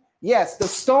amen. Yes, the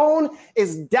stone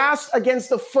is dashed against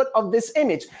the foot of this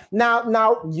image.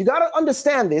 Now you got to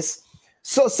understand this.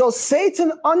 So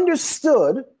Satan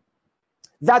understood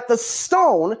that the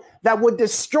stone that would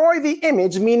destroy the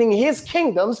image, meaning his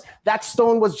kingdoms, that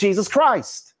stone was Jesus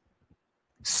Christ.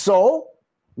 So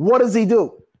what does he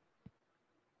do?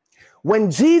 When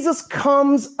Jesus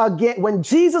comes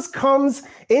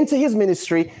into his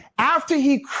ministry, after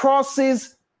he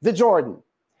crosses the Jordan,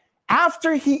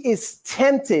 after he is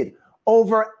tempted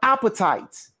over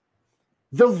appetite,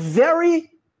 the very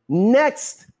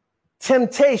next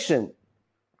temptation,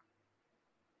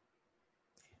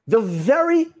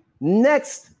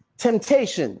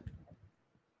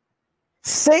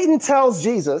 Satan tells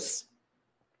Jesus,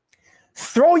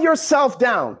 throw yourself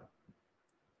down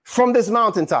from this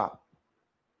mountaintop.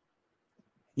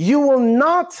 You will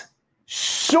not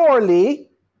surely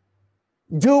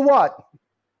do what?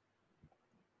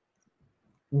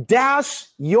 Dash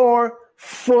your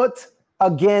foot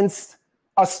against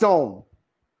a stone.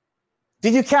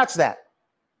 Did you catch that?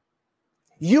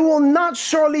 You will not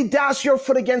surely dash your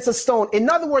foot against a stone. In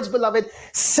other words, beloved,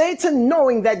 Satan,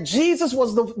 knowing that Jesus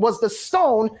was the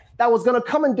stone that was going to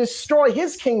come and destroy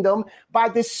his kingdom by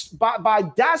a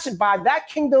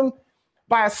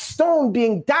stone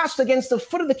being dashed against the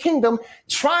foot of the kingdom,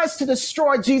 tries to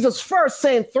destroy Jesus first,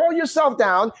 saying, throw yourself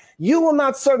down. You will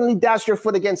not certainly dash your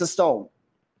foot against a stone.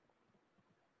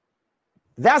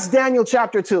 That's Daniel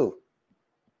chapter 2.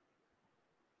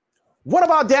 What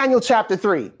about Daniel chapter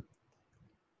 3?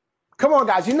 Come on,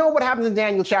 guys. You know what happens in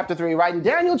Daniel chapter 3, right? In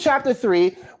Daniel chapter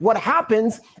 3, what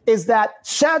happens is that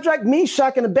Shadrach,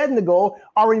 Meshach, and Abednego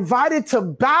are invited to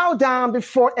bow down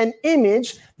before an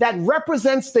image that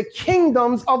represents the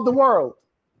kingdoms of the world.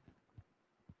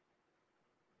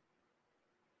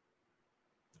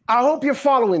 I hope you're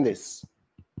following this.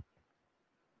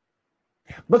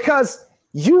 Because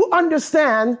you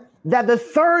understand that the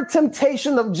third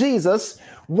temptation of Jesus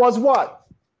was what?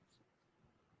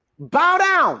 Bow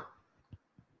down.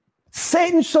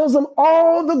 Satan shows them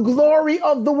all the glory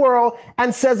of the world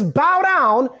and says, bow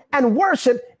down and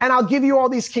worship, and I'll give you all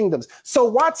these kingdoms. So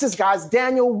watch this, guys.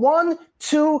 Daniel 1,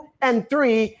 2, and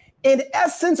 3, in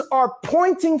essence, are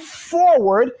pointing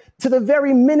forward to the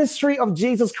very ministry of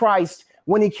Jesus Christ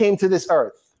when he came to this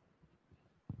earth.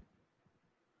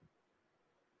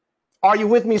 Are you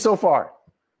with me so far?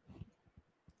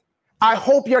 I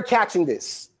hope you're catching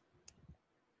this.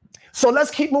 So let's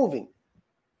keep moving.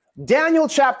 Daniel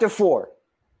chapter 4.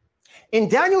 In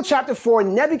Daniel chapter 4,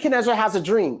 Nebuchadnezzar has a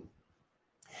dream.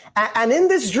 And in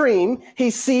this dream,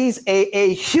 he sees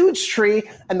a huge tree.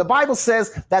 And the Bible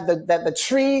says that the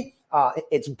tree,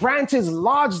 its branches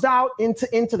lodged out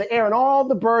into the air, and all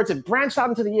the birds, it branched out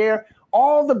into the air.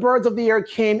 All the birds of the air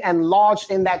came and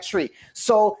lodged in that tree.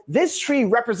 So this tree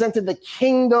represented the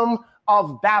kingdom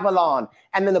of Babylon.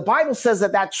 And then the Bible says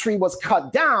that that tree was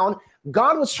cut down.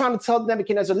 God was trying to tell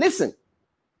Nebuchadnezzar, listen,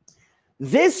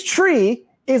 this tree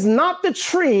is not the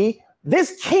tree,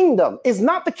 this kingdom is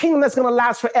not the kingdom that's going to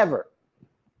last forever.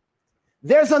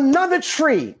 There's another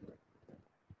tree.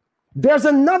 There's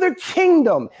another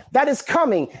kingdom that is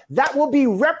coming that will be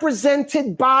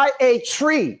represented by a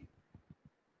tree.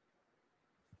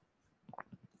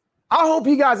 I hope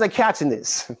you guys are catching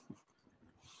this.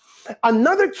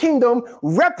 Another kingdom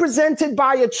represented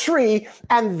by a tree,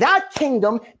 and that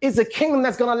kingdom is a kingdom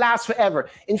that's going to last forever.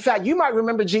 In fact, you might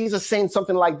remember Jesus saying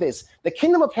something like this: the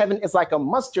kingdom of heaven is like a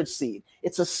mustard seed.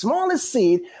 It's the smallest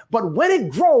seed, but when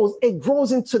it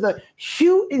grows into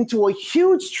a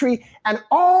huge tree, and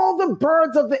all the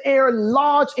birds of the air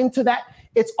lodge into that.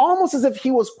 It's almost as if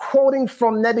he was quoting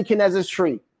from Nebuchadnezzar's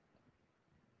tree.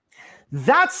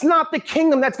 That's not the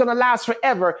kingdom that's going to last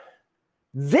forever.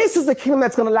 This is the kingdom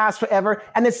that's going to last forever,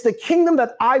 and it's the kingdom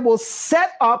that I will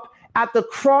set up at the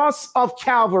cross of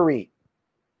Calvary.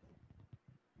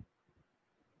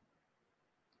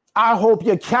 I hope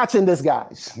you're catching this,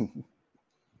 guys.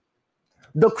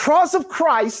 The cross of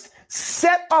Christ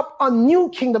set up a new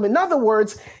kingdom. In other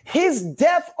words, his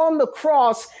death on the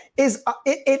cross is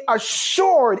it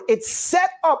assured, it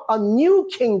set up a new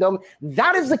kingdom.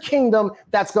 That is the kingdom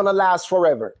that's going to last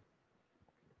forever.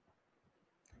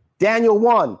 Daniel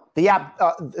 1,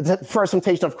 the first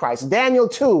temptation of Christ. Daniel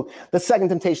 2, the second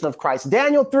temptation of Christ.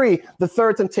 Daniel 3, the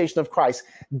third temptation of Christ.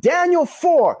 Daniel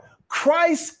 4,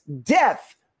 Christ's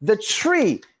death, the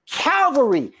tree,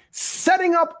 Calvary,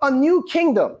 setting up a new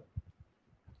kingdom.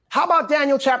 How about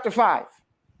Daniel chapter 5?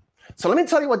 So let me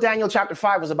tell you what Daniel chapter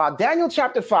 5 was about. Daniel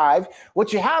chapter 5,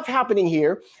 what you have happening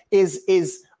here is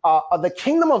the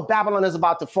kingdom of Babylon is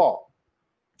about to fall.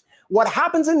 What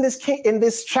happens in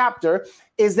this chapter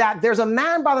is that there's a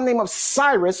man by the name of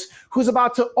Cyrus who's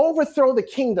about to overthrow the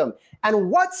kingdom. And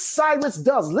what Cyrus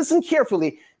does, listen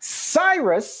carefully,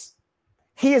 Cyrus,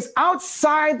 he is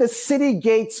outside the city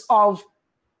gates of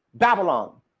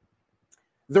Babylon.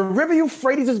 The river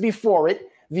Euphrates is before it.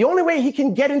 The only way he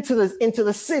can get into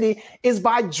the city is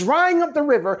by drying up the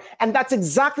river, and that's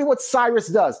exactly what Cyrus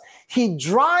does. He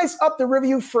dries up the river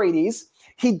Euphrates.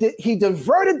 He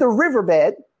diverted the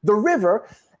riverbed, the river,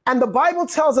 and the Bible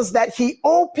tells us that he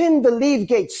opened the leave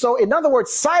gates. So in other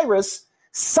words,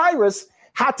 Cyrus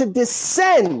had to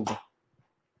descend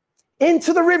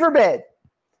into the riverbed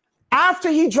after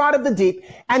he dried up the deep,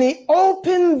 and he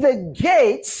opened the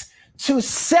gates to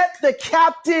set the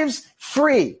captives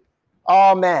free.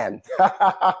 Oh, man.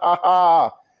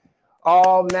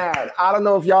 Oh, man. I don't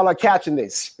know if y'all are catching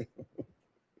this.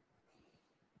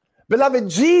 Beloved,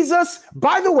 Jesus,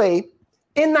 by the way,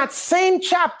 in that same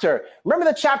chapter, remember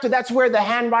the chapter, that's where the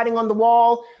handwriting on the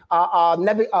wall,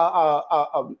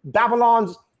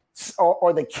 Babylon's,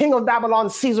 or the king of Babylon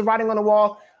sees a writing on the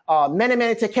wall, Mene,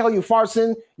 Mene, Tekel,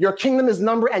 Upharsin, your kingdom is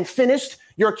numbered and finished.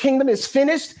 Your kingdom is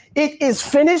finished. It is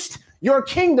finished. Your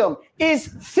kingdom is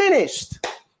finished.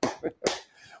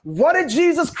 What did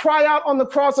Jesus cry out on the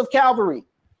cross of Calvary?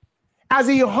 As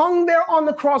he hung there on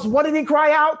the cross, what did he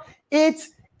cry out? It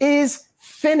is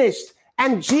finished.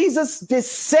 And Jesus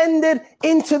descended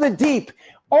into the deep,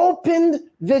 opened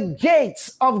the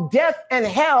gates of death and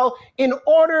hell in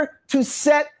order to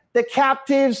set the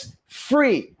captives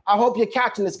free. I hope you're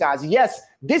catching this, guys. Yes,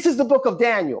 this is the book of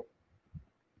Daniel.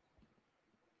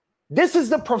 This is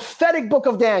the prophetic book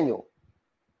of Daniel.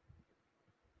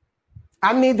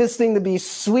 I need this thing to be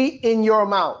sweet in your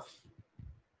mouth.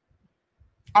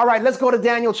 All right, let's go to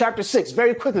Daniel chapter 6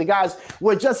 very quickly, guys.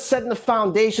 We're just setting the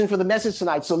foundation for the message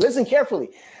tonight. So listen carefully.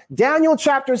 Daniel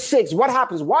chapter 6, what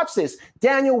happens? Watch this.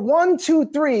 Daniel 1,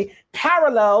 2, 3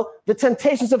 parallel the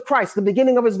temptations of Christ, the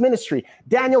beginning of his ministry.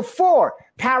 Daniel 4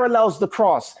 parallels the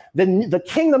cross, the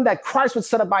kingdom that Christ would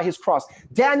set up by his cross.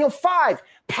 Daniel 5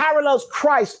 parallels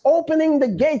Christ opening the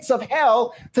gates of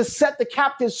hell to set the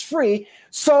captives free.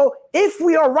 So if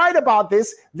we are right about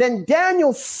this, then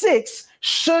Daniel 6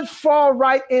 should fall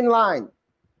right in line.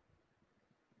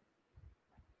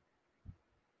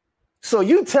 So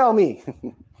you tell me,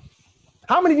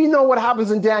 how many of you know what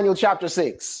happens in Daniel chapter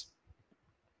 6?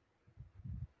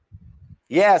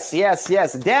 Yes.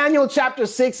 Daniel chapter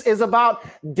 6 is about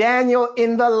Daniel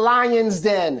in the lion's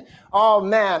den. Oh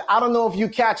man, I don't know if you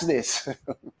catch this.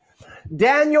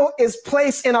 Daniel is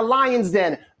placed in a lion's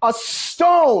den. A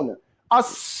stone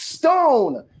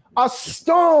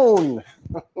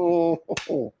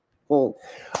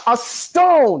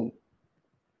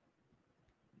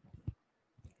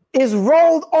is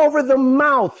rolled over the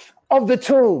mouth of the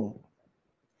tomb,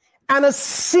 and a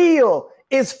seal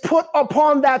is put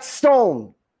upon that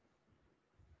stone.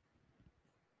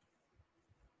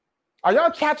 Are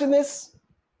y'all catching this?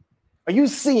 Are you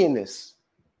seeing this?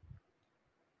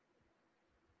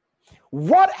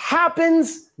 What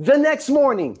happens the next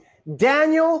morning?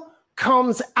 Daniel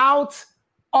comes out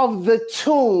of the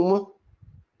tomb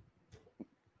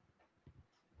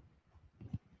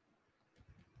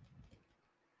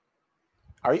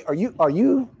Are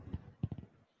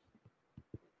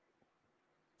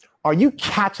you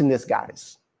catching this,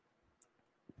 guys?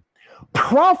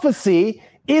 Prophecy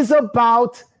is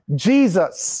about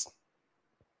Jesus.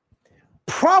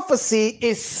 Prophecy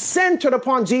is centered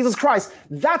upon Jesus Christ.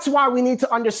 That's why we need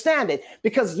to understand it.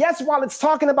 Because yes, while it's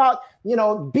talking about,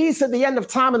 beasts at the end of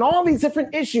time and all these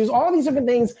different issues, all these different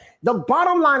things, the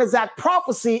bottom line is that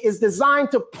prophecy is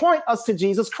designed to point us to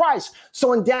Jesus Christ.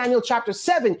 So in Daniel chapter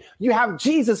 7, you have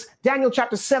Jesus. Daniel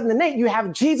chapter 7 and 8, you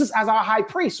have Jesus as our high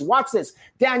priest. Watch this.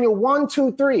 Daniel 1,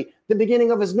 2, 3, the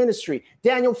beginning of his ministry.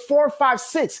 Daniel 4, 5,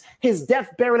 6, his death,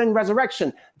 burial, and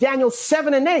resurrection. Daniel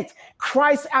 7 and 8,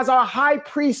 Christ as our high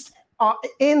priest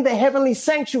in the heavenly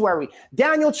sanctuary.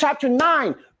 Daniel chapter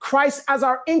 9, Christ as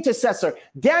our intercessor.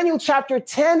 Daniel chapter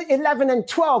 10, 11, and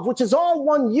 12, which is all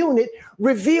one unit,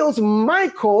 reveals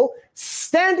Michael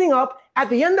standing up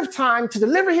at the end of time to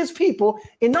deliver his people.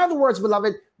 In other words,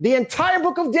 beloved, the entire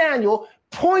book of Daniel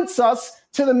points us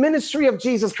to the ministry of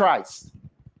Jesus Christ.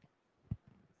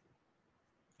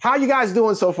 How you guys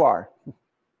doing so far?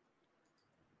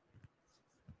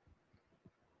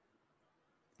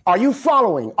 Are you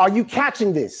following? Are you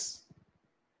catching this?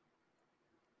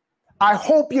 I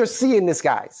hope you're seeing this,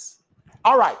 guys.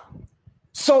 All right.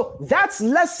 So that's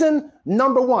lesson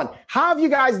number 1. How have you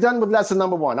guys done with lesson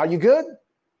number 1? Are you good?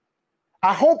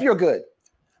 I hope you're good,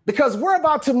 because we're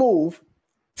about to move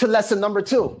to lesson number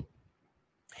 2.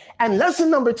 And lesson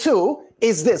number 2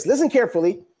 is this. Listen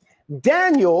carefully.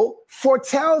 Daniel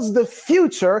foretells the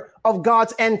future of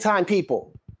God's end time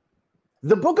people.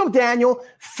 The book of Daniel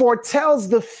foretells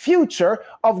the future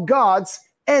of God's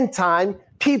end time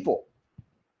people.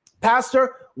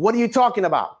 Pastor, what are you talking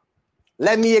about?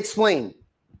 Let me explain.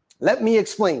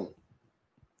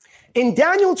 In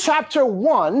Daniel chapter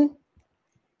 1,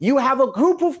 you have a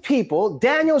group of people,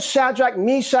 Daniel, Shadrach,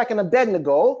 Meshach, and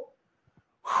Abednego,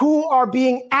 who are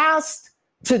being asked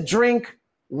to drink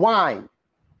wine.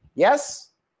 Yes?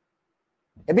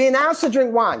 They're being asked to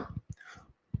drink wine.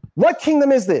 What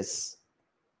kingdom is this?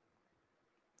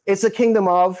 It's the kingdom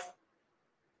of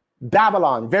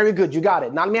Babylon. Very good. You got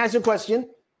it. Now let me ask you a question.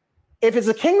 If it's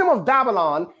the kingdom of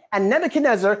Babylon and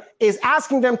Nebuchadnezzar is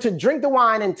asking them to drink the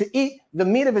wine and to eat the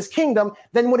meat of his kingdom,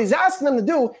 then what he's asking them to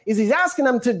do is he's asking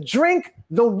them to drink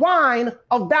the wine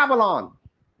of Babylon.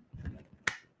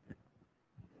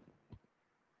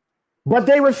 But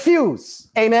they refuse.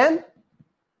 Amen?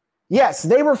 Yes,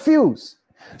 they refuse.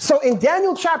 So in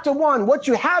Daniel chapter 1, what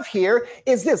you have here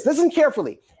is this. Listen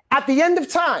carefully. At the end of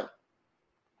time,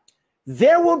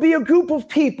 there will be a group of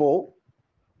people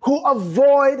who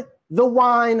avoid the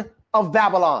wine of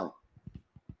Babylon.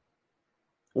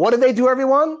 What do they do,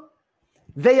 everyone?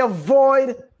 They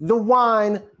avoid the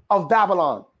wine of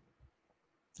Babylon.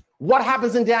 What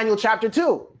happens in Daniel chapter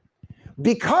 2?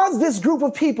 Because this group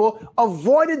of people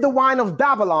avoided the wine of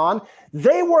Babylon,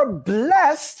 they were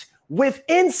blessed with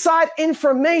inside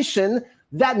information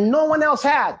that no one else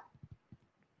had.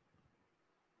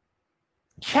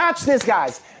 Catch this,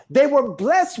 guys. They were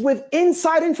blessed with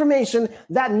inside information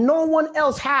that no one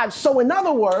else had. So in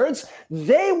other words,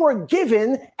 they were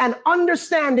given an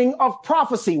understanding of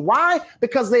prophecy. Why?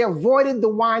 Because they avoided the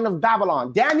wine of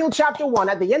Babylon. Daniel chapter 1,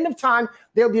 at the end of time,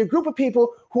 there'll be a group of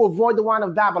people who avoid the wine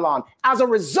of Babylon. As a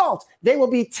result, they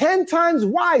will be 10 times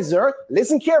wiser.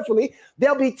 Listen carefully.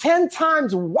 They'll be 10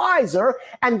 times wiser,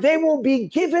 and they will be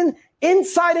given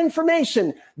inside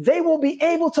information. They will be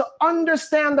able to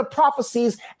understand the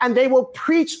prophecies, and they will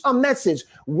preach a message.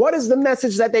 What is the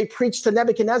message that they preached to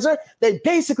Nebuchadnezzar? They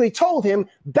basically told him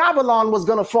Babylon was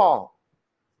going to fall.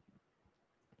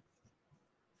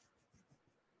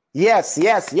 Yes.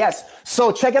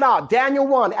 So check it out. Daniel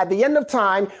 1, at the end of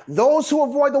time, those who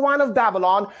avoid the wine of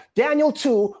Babylon, Daniel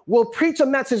 2 will preach a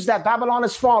message that Babylon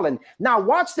has fallen. Now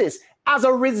watch this. As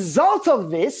a result of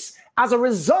this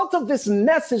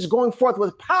message going forth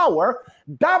with power,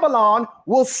 Babylon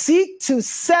will seek to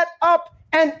set up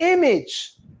an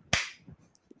image.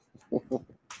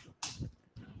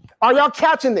 Are y'all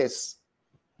catching this?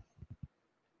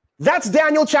 That's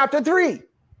Daniel chapter 3.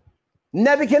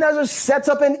 Nebuchadnezzar sets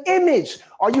up an image.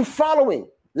 Are you following?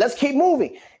 Let's keep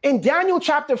moving. In Daniel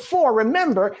chapter 4,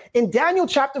 remember, in Daniel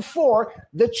chapter 4,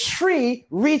 the tree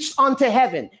reached unto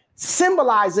heaven,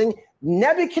 symbolizing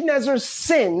Nebuchadnezzar's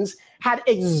sins had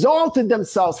exalted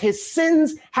themselves. His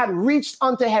sins had reached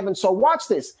unto heaven. So watch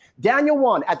this. Daniel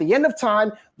 1, at the end of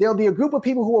time, there'll be a group of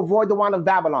people who avoid the wine of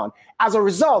Babylon. As a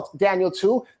result, Daniel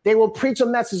 2, they will preach a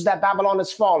message that Babylon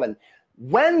has fallen.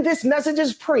 When this message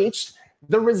is preached,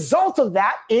 the result of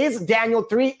that is Daniel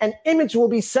 3, an image will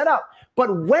be set up.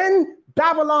 But when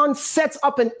Babylon sets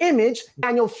up an image,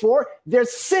 Daniel 4, their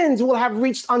sins will have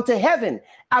reached unto heaven.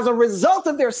 As a result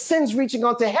of their sins reaching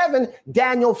unto heaven,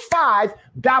 Daniel 5,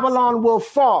 Babylon will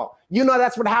fall. You know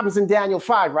that's what happens in Daniel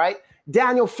 5, right?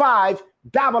 Daniel 5,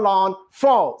 Babylon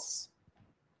falls.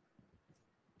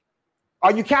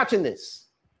 Are you catching this?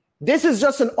 This is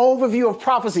just an overview of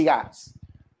prophecy, guys.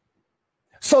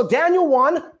 So Daniel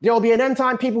 1, there will be an end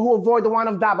time people who avoid the wine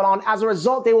of Babylon. As a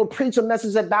result, they will preach a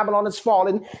message that Babylon has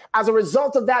fallen. As a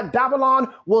result of that,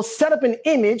 Babylon will set up an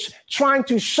image trying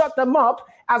to shut them up.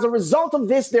 As a result of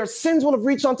this, their sins will have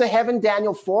reached unto heaven,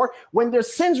 Daniel 4. When their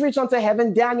sins reach unto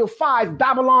heaven, Daniel 5,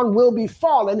 Babylon will be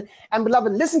fallen. And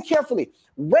beloved, listen carefully.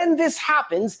 When this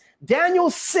happens,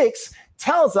 Daniel 6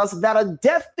 tells us that a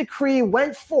death decree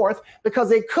went forth because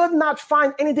they could not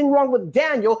find anything wrong with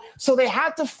Daniel, so they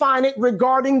had to find it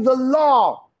regarding the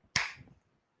law.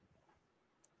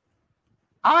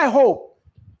 I hope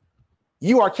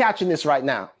you are catching this right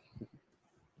now.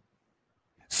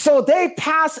 So they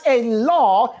pass a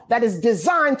law that is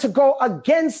designed to go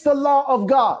against the law of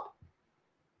God.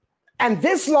 And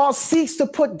this law seeks to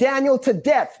put Daniel to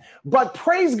death. But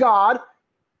praise God,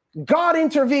 God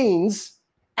intervenes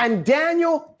and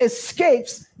Daniel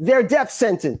escapes their death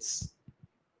sentence.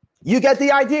 You get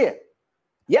the idea?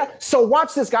 Yeah. So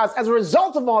watch this, guys. As a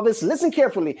result of all this, listen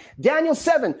carefully. Daniel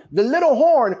 7, the little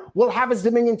horn will have its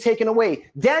dominion taken away.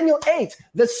 Daniel 8,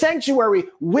 the sanctuary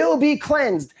will be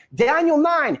cleansed. Daniel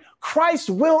 9, Christ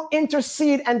will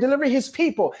intercede and deliver his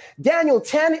people. Daniel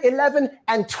 10, 11,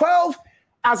 and 12,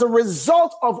 as a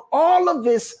result of all of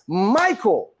this,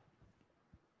 Michael,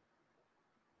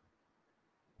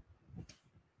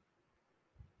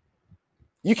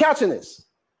 you catching this?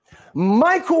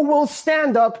 Michael will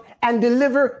stand up and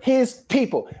deliver his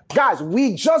people. Guys,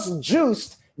 we just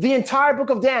juiced the entire book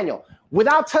of Daniel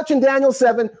without touching Daniel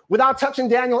 7, without touching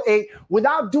Daniel 8,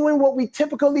 without doing what we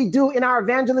typically do in our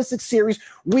evangelistic series.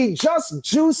 We just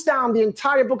juiced down the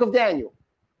entire book of Daniel.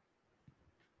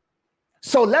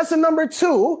 So lesson number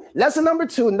two,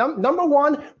 number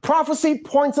one, prophecy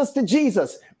points us to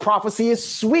Jesus. Prophecy is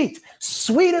sweet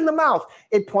in the mouth.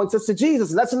 It points us to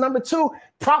Jesus. Lesson number two,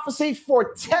 prophecy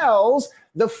foretells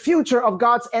the future of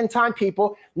God's end time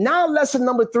people. Now, lesson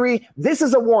number three, this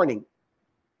is a warning.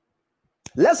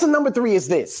 Lesson number three is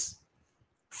this.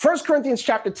 1 Corinthians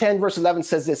chapter 10, verse 11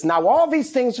 says this. Now, all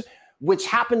these things which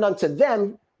happened unto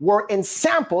them were in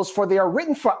samples, for they are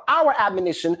written for our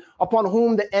admonition, upon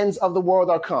whom the ends of the world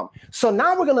are come. So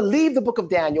now we're going to leave the book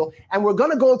of Daniel and we're going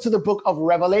to go to the book of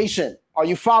Revelation. Are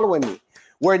you following me?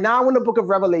 We're now in the book of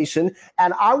Revelation,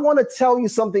 and I want to tell you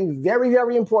something very,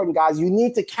 very important, guys. You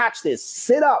need to catch this.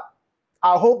 Sit up.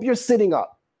 I hope you're sitting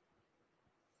up.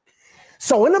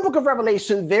 So in the book of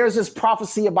Revelation, there's this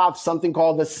prophecy about something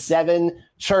called the seven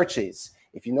churches.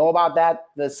 If you know about that,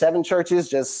 the seven churches,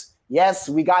 just, yes,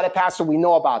 we got it, Pastor. We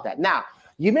know about that. Now,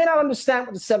 you may not understand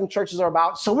what the seven churches are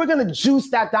about, so we're going to juice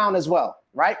that down as well,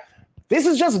 right? This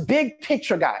is just big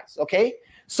picture, guys, okay?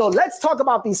 So let's talk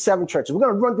about these seven churches. We're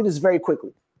going to run through this very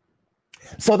quickly.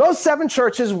 So those 7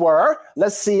 churches were,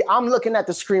 let's see, I'm looking at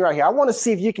the screen right here. I want to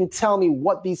see if you can tell me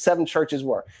what these 7 churches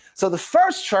were. So the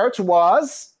first church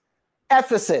was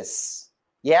Ephesus,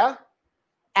 yeah?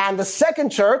 And the second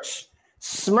church,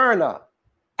 Smyrna.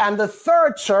 And the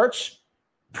third church,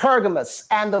 Pergamos.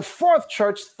 And the fourth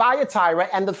church, Thyatira.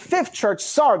 And the fifth church,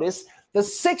 Sardis. The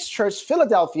sixth church,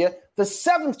 Philadelphia. The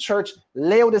seventh church,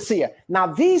 Laodicea. Now,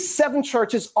 these 7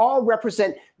 churches all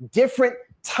represent different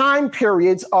time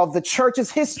periods of the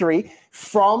church's history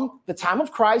from the time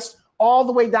of Christ all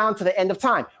the way down to the end of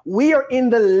time. We are in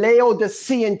the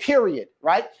Laodicean period,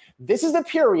 right? This is the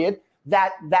period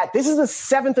that this is the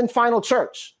 7th and final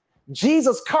church.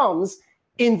 Jesus comes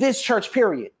in this church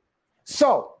period.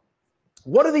 So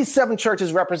what do these 7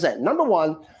 churches represent? Number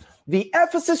 1, the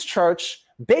Ephesus church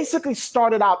basically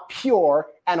started out pure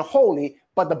and holy,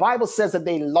 but the Bible says that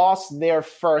they lost their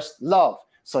first love.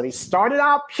 So they started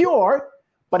out pure,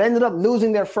 but ended up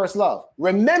losing their first love.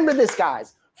 Remember this,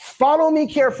 guys. Follow me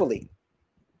carefully.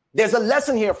 There's a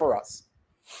lesson here for us.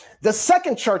 The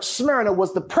second church, Smyrna,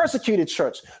 was the persecuted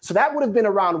church. So that would have been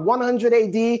around 100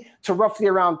 AD to roughly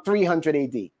around 300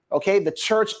 AD. Okay, the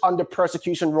church under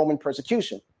persecution, Roman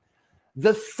persecution.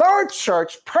 The third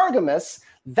church, Pergamos,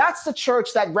 that's the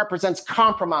church that represents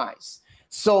compromise.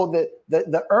 So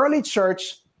the early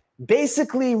church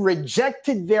basically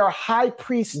rejected their high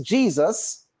priest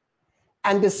Jesus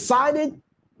and decided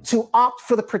to opt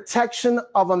for the protection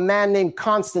of a man named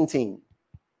Constantine.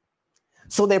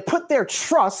 So they put their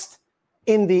trust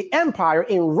in the empire,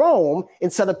 in Rome,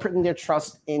 instead of putting their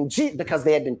trust in Jesus, because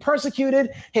they had been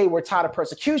persecuted. Hey, we're tired of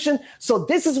persecution. So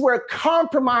this is where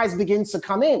compromise begins to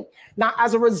come in. Now,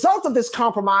 as a result of this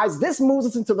compromise, this moves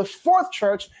us into the fourth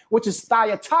church, which is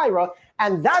Thyatira.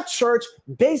 And that church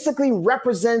basically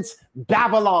represents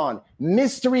Babylon,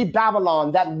 mystery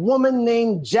Babylon, that woman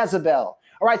named Jezebel.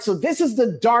 All right, so this is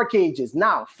the Dark Ages.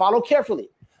 Now, follow carefully.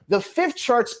 The fifth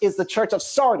church is the church of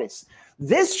Sardis.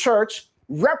 This church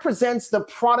represents the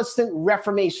Protestant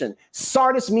Reformation.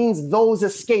 Sardis means those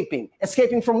escaping.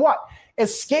 Escaping from what?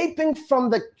 Escaping from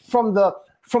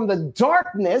the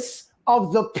darkness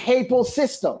of the papal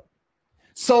system.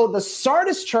 So the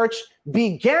Sardis church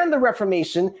began the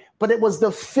Reformation, but it was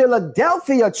the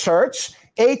Philadelphia church,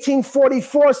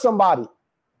 1844, somebody.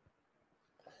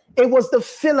 It was the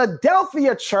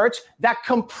Philadelphia church that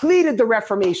completed the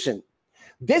Reformation.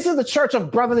 This is the church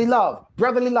of brotherly love.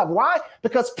 Brotherly love. Why?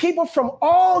 Because people from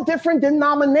all different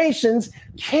denominations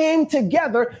came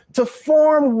together to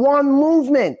form one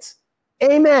movement.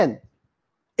 Amen.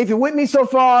 If you're with me so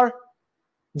far,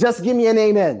 just give me an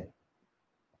amen.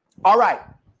 All right.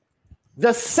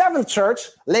 The seventh church,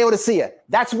 Laodicea.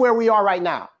 That's where we are right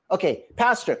now. Okay,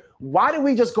 Pastor, why did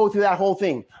we just go through that whole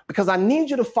thing? Because I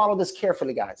need you to follow this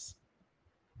carefully, guys.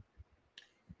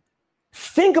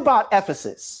 Think about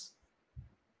Ephesus.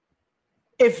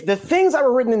 If the things that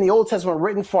were written in the Old Testament were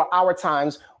written for our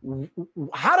times,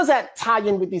 how does that tie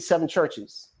in with these 7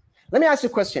 churches? Let me ask you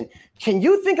a question. Can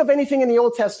you think of anything in the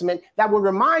Old Testament that will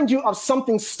remind you of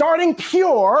something starting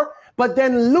pure, but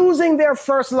then losing their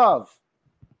first love?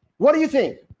 What do you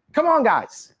think? Come on,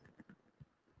 guys.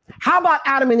 How about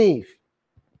Adam and Eve?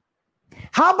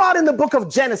 How about in the book of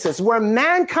Genesis, where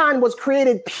mankind was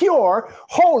created pure,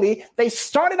 holy? They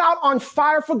started out on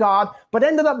fire for God, but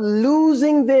ended up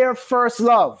losing their first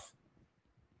love.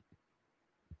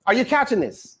 Are you catching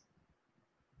this?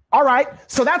 All right,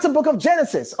 so that's a book of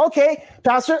Genesis. Okay,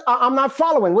 Pastor, I'm not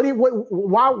following.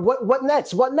 What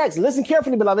next? What next? Listen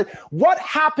carefully, beloved. What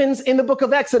happens in the book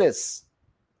of Exodus?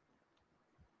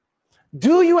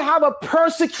 Do you have a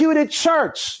persecuted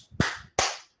church?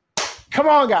 Come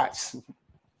on, guys.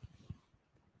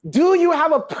 Do you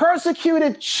have a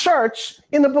persecuted church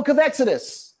in the book of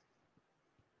Exodus?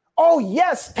 Oh,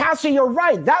 yes, Pastor, you're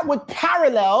right. That would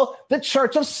parallel the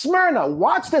church of Smyrna.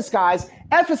 Watch this, guys.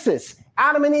 Ephesus,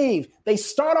 Adam and Eve, they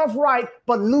start off right,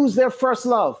 but lose their first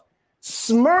love.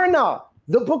 Smyrna,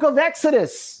 the book of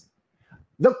Exodus,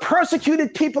 the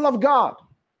persecuted people of God.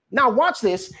 Now watch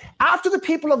this. After the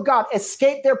people of God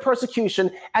escape their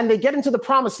persecution and they get into the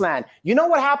promised land, you know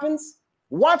what happens?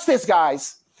 Watch this,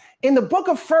 guys. In the book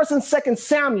of 1st and 2nd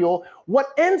Samuel, what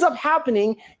ends up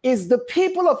happening is the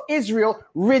people of Israel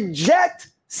reject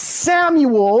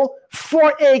Samuel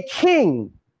for a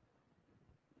king.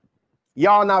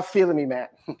 Y'all not feeling me, man.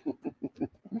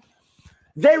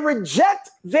 They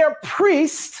reject their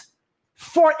priest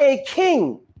for a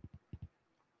king.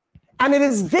 And it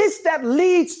is this that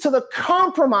leads to the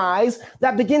compromise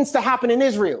that begins to happen in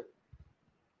Israel.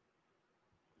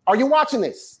 Are you watching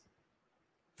this?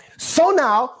 So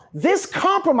now, this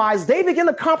compromise, they begin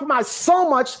to compromise so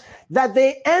much that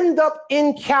they end up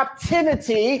in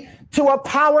captivity to a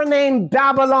power named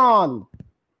Babylon.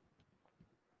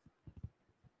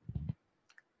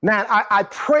 Man, I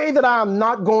pray that I am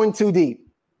not going too deep.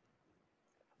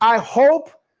 I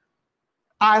hope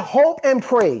and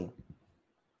pray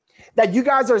that you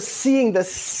guys are seeing the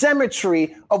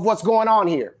symmetry of what's going on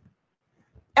here.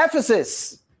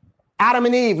 Ephesus, Adam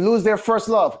and Eve lose their first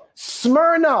love.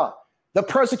 Smyrna, the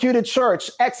persecuted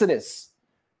church, Exodus.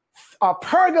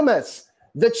 Pergamos,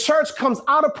 the church comes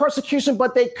out of persecution,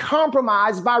 but they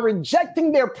compromise by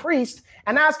rejecting their priest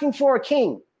and asking for a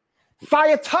king.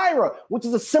 Thyatira, which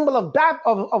is a symbol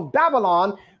of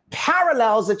Babylon,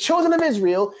 parallels the children of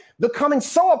Israel becoming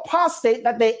so apostate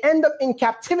that they end up in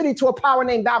captivity to a power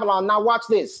named Babylon. Now watch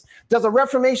this. Does a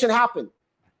reformation happen?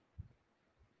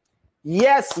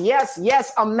 Yes.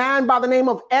 A man by the name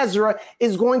of Ezra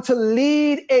is going to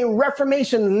lead a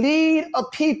reformation, lead a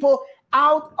people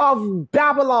out of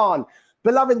Babylon.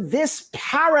 Beloved, this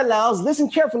parallels, listen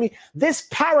carefully, this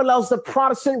parallels the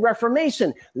Protestant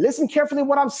Reformation. Listen carefully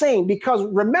what I'm saying, because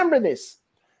remember this.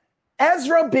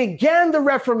 Ezra began the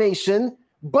Reformation,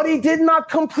 but he did not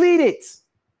complete it.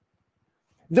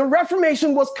 The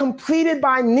Reformation was completed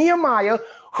by Nehemiah,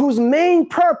 whose main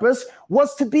purpose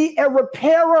was to be a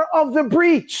repairer of the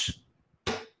breach.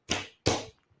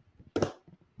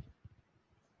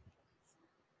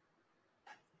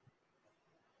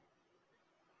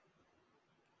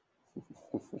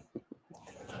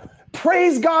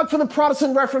 Praise God for the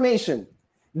Protestant Reformation.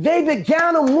 They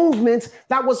began a movement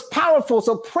that was powerful.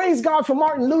 So praise God for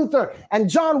Martin Luther and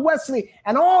John Wesley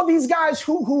and all these guys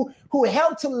who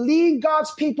helped to lead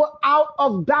God's people out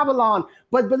of Babylon.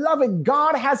 But beloved,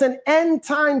 God has an end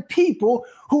time people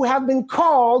who have been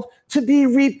called to be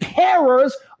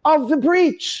repairers of the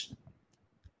breach.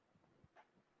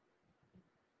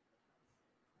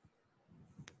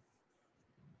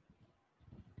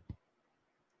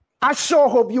 I sure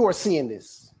hope you are seeing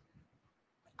this.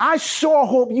 I sure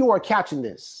hope you are catching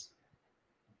this.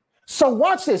 So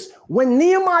watch this. When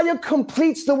Nehemiah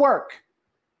completes the work,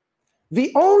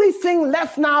 the only thing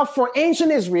left now for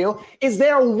ancient Israel is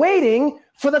they're waiting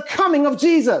for the coming of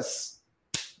Jesus.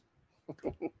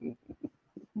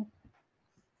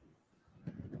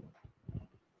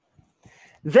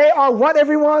 They are what,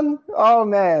 everyone? Oh,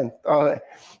 man.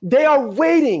 They are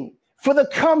waiting for the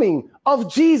coming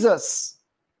of Jesus.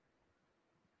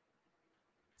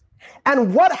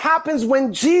 And what happens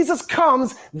when Jesus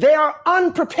comes? They are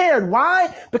unprepared.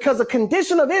 Why? Because the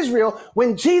condition of Israel,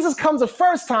 when Jesus comes the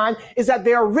first time, is that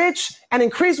they are rich and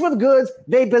increase with goods.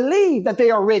 They believe that they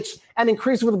are rich and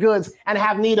increase with goods and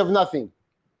have need of nothing.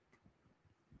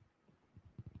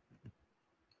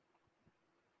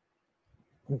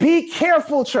 Be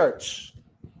careful, church.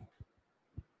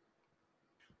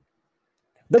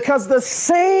 Because the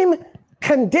same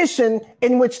condition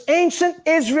in which ancient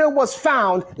Israel was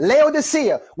found,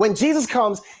 Laodicea, when Jesus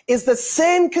comes, is the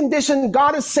same condition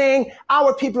God is saying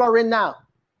our people are in now.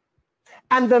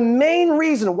 And the main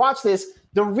reason, watch this,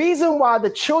 the reason why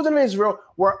the children of Israel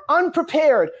were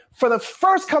unprepared for the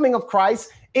first coming of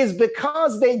Christ is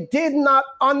because they did not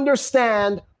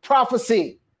understand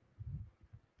prophecy.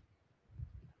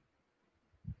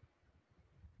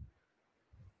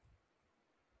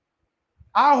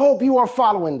 I hope you are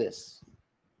following this.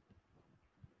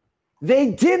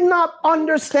 They did not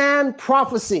understand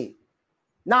prophecy.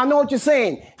 Now, I know what you're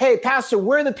saying. Hey, Pastor,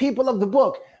 we're the people of the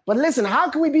book. But listen, how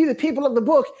can we be the people of the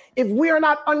book if we are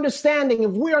not understanding,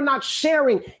 if we are not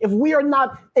sharing, if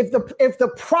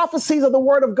the prophecies of the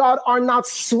word of God are not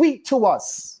sweet to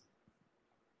us?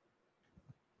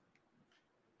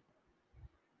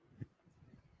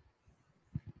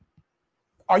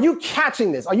 Are you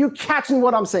catching this? Are you catching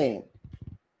what I'm saying?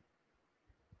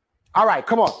 All right,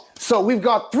 come on. So we've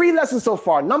got 3 lessons so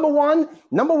far. Number one,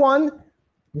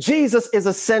 Jesus is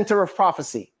a center of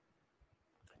prophecy.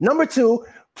 Number 2,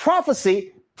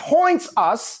 prophecy points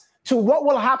us to what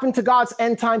will happen to God's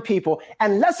end time people.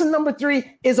 And lesson number 3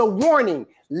 is a warning.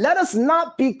 Let us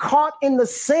not be caught in the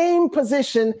same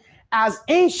position as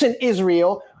ancient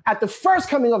Israel at the first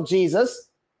coming of Jesus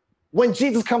when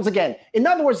Jesus comes again. In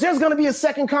other words, there's going to be a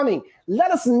second coming.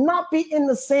 Let us not be in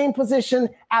the same position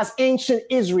as ancient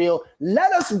Israel.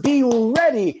 Let us be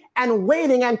ready and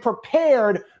waiting and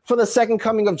prepared for the second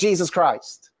coming of Jesus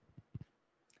Christ.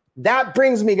 That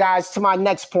brings me, guys, to my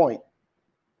next point.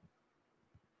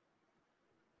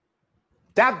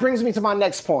 If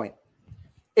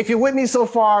you're with me so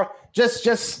far,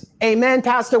 just amen,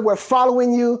 Pastor. We're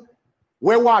following you.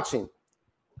 We're watching.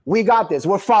 We got this.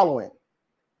 We're following.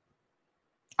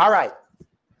 All right.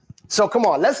 So come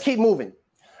on, let's keep moving.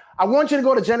 I want you to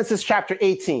go to Genesis chapter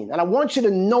 18, and I want you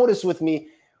to notice with me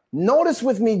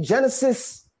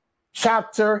Genesis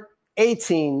chapter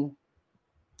 18.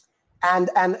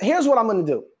 And here's what I'm going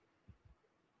to do.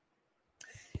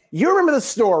 You remember the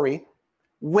story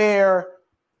where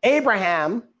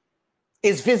Abraham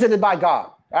is visited by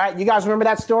God. All right, you guys remember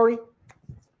that story?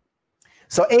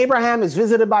 So Abraham is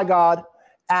visited by God,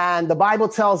 and the Bible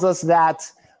tells us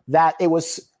that it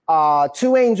was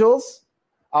two angels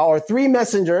or three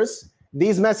messengers.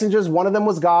 These messengers, one of them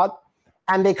was God,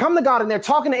 and they come to God and they're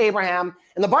talking to Abraham.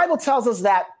 And the Bible tells us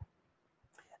that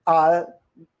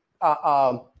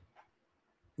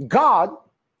God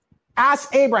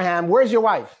asked Abraham, "Where's your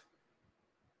wife?"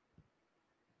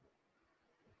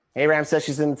 Abraham says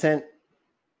she's in the tent.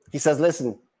 He says,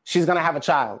 "Listen, she's going to have a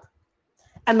child."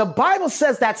 And the Bible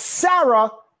says that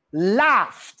Sarah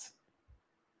laughed.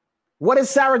 What did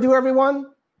Sarah do,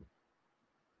 everyone?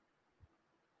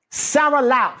 Sarah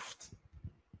laughed.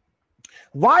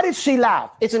 Why did she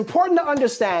laugh? It's important to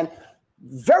understand,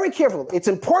 very careful. It's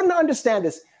important to understand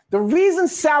this. The reason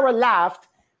Sarah laughed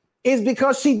is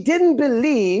because she didn't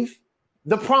believe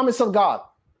the promise of God.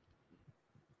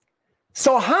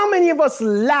 So how many of us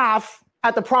laugh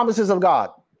at the promises of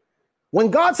God? When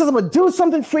God says, "I'm going to do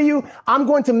something for you, I'm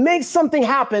going to make something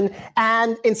happen,"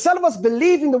 and instead of us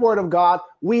believing the word of God,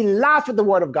 we laugh at the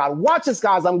word of God. Watch this,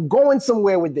 guys. I'm going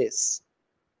somewhere with this.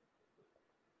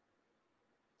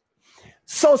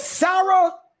 So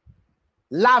Sarah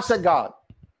laughs at God.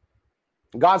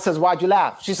 God says, "Why'd you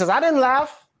laugh?" She says, "I didn't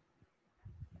laugh."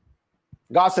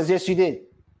 God says, "Yes, you did."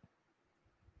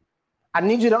 I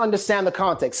need you to understand the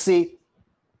context. See,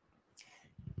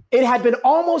 it had been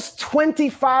almost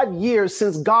 25 years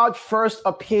since God first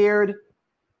appeared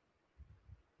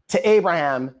to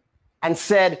Abraham and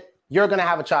said, "You're going to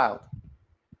have a child."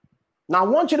 Now, I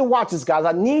want you to watch this, guys.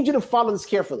 I need you to follow this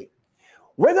carefully.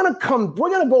 We're going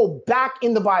to go back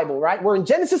in the Bible, right? We're in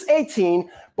Genesis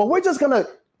 18, but we're just going to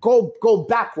go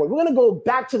backward. We're going to go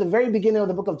back to the very beginning of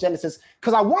the book of Genesis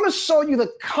because I want to show you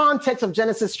the context of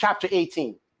Genesis chapter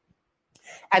 18.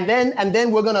 And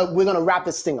then we're going to wrap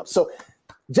this thing up. So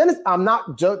Genesis,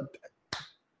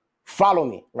 follow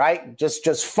me, right?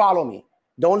 Just follow me.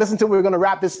 Don't listen to we're going to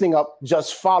wrap this thing up.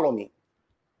 Just follow me.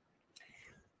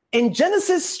 In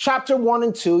Genesis chapter 1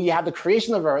 and 2, you have the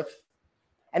creation of earth.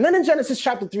 And then in Genesis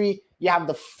chapter 3, you have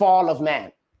the fall of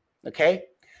man. Okay?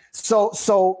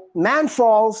 So man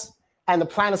falls and the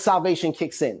plan of salvation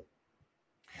kicks in.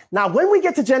 Now, when we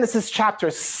get to Genesis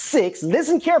chapter 6,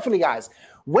 listen carefully, guys.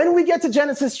 When we get to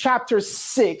Genesis chapter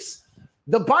 6,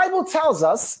 the Bible tells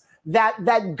us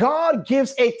that God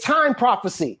gives a time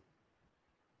prophecy.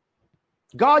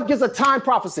 God gives a time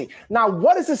prophecy. Now,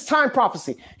 what is this time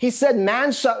prophecy? He said, my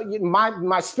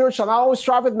spirit shall not always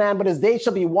strive with man, but his days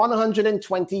shall be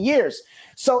 120 years.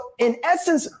 So in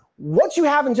essence, what you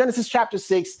have in Genesis chapter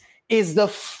 6 is the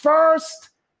first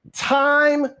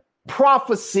time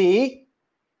prophecy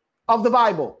of the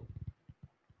Bible.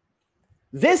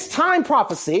 This time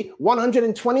prophecy,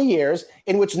 120 years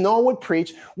in which Noah would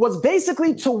preach, was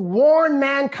basically to warn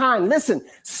mankind. Listen,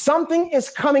 something is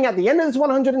coming at the end of this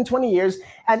 120 years,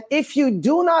 and if you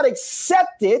do not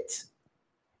accept it,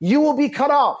 you will be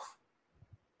cut off.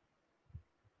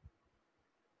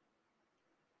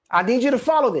 I need you to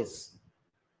follow this.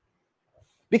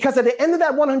 Because at the end of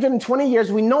that 120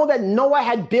 years, we know that Noah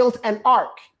had built an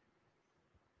ark.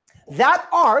 That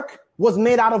ark was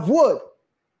made out of wood.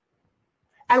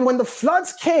 And when the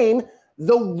floods came,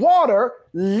 the water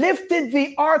lifted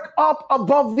the ark up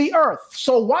above the earth.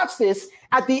 So watch this.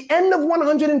 At the end of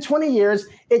 120 years,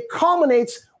 it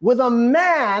culminates with a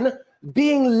man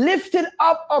being lifted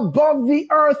up above the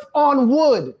earth on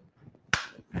wood.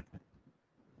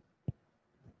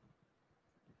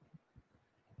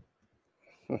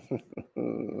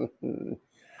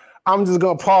 I'm just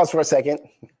going to pause for a second.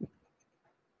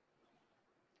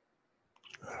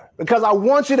 Because I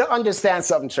want you to understand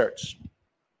something, church.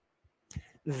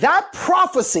 That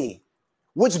prophecy,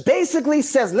 which basically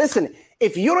says, listen,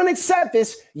 if you don't accept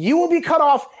this, you will be cut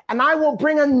off, and I will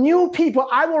bring a new people.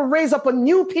 I will raise up a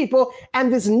new people,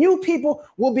 and this new people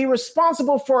will be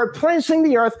responsible for replenishing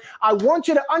the earth. I want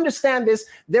you to understand this.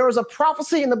 There is a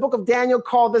prophecy in the book of Daniel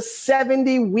called the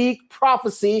 70-week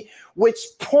prophecy, which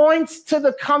points to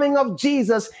the coming of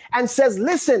Jesus and says,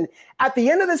 listen, at the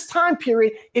end of this time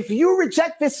period, if you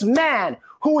reject this man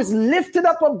who is lifted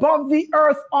up above the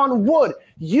earth on wood,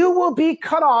 you will be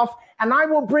cut off, and I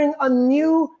will bring a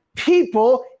new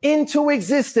people into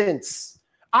existence.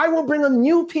 I will bring a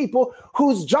new people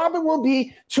whose job it will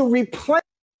be to replace.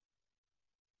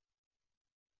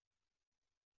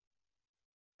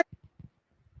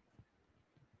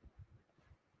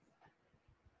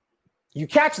 You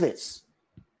catch this?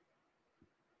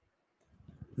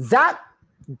 That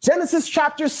Genesis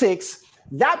chapter 6,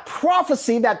 that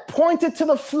prophecy that pointed to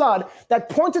the flood, that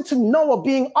pointed to Noah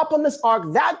being up on this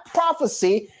ark, that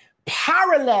prophecy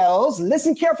parallels,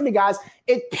 listen carefully, guys,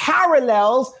 it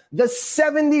parallels the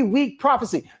 70-week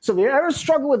prophecy. So if you ever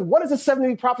struggle with what is a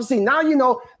 70-week prophecy, now you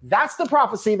know that's the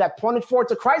prophecy that pointed forward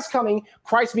to Christ coming,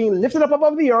 Christ being lifted up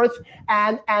above the earth,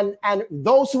 and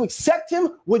those who accept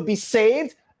him would be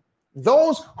saved,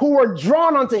 those who were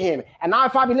drawn unto him. And now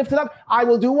if I be lifted up, I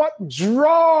will do what?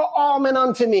 Draw all men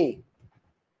unto me.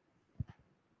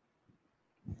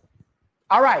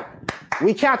 All right,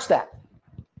 we catch that.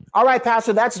 All right,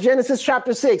 Pastor, that's Genesis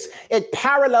chapter 6. It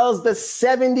parallels the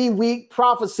 70-week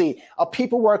prophecy. A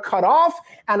people were cut off,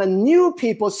 and a new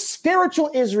people, spiritual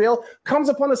Israel, comes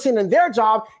upon the scene, and their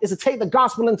job is to take the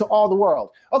gospel into all the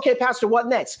world. Okay, Pastor, what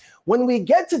next? When we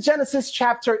get to Genesis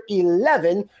chapter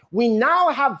 11, we now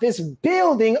have this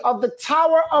building of the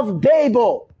Tower of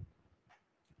Babel,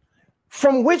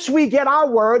 from which we get our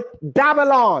word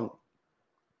Babylon.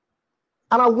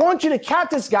 And I want you to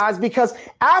catch this, guys, because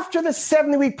after the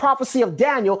 70-week prophecy of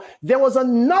Daniel, there was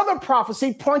another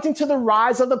prophecy pointing to the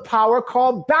rise of the power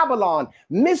called Babylon,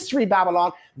 Mystery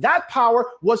Babylon. That power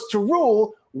was to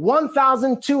rule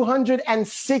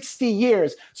 1,260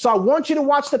 years. So I want you to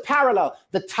watch the parallel.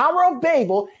 The Tower of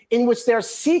Babel, in which they're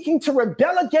seeking to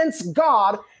rebel against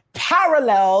God,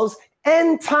 parallels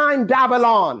end-time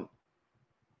Babylon,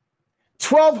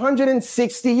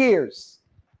 1,260 years.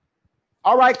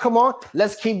 All right, come on,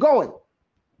 let's keep going.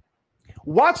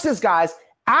 Watch this, guys.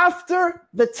 After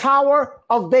the Tower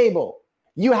of Babel,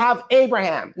 you have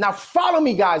Abraham. Now follow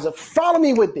me, guys. Follow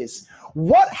me with this.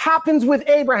 What happens with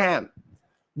Abraham?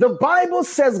 The Bible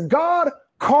says God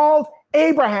called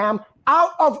Abraham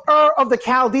out of Ur of the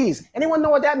Chaldees. Anyone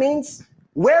know what that means?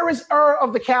 Where is Ur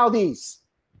of the Chaldees?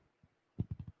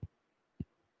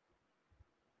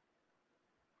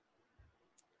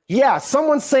 Yeah,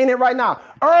 someone's saying it right now.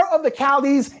 Ur of the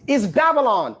Chaldees is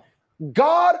Babylon.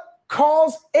 God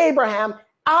calls Abraham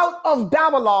out of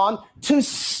Babylon to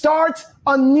start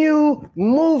a new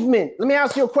movement. Let me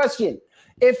ask you a question.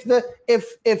 If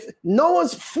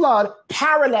Noah's flood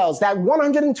parallels that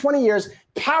 120 years,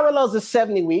 parallels the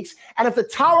 70 weeks, and if the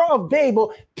Tower of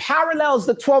Babel parallels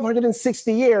the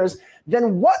 1,260 years,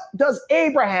 then what does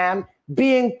Abraham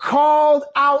being called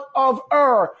out of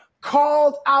Ur,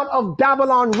 called out of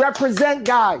Babylon represent,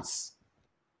 guys?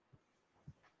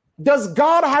 Does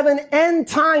God have an end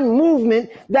time movement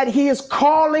that he is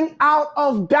calling out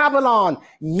of Babylon?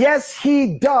 Yes,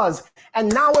 he does.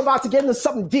 And now we're about to get into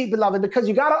something deep, beloved, because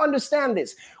you got to understand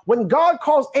this. When God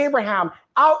calls Abraham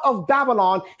out of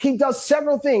Babylon, he does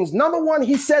several things. Number one,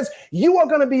 he says, you are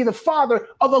going to be the father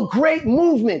of a great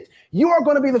movement. You are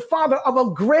going to be the father of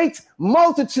a great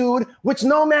multitude, which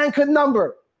no man could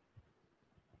number.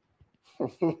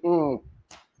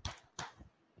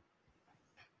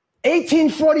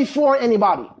 1844,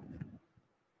 anybody?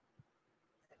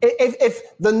 If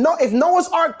Noah's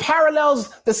Ark parallels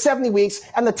the 70 weeks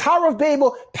and the Tower of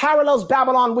Babel parallels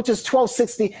Babylon, which is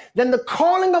 1260, then the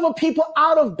calling of a people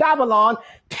out of Babylon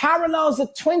parallels the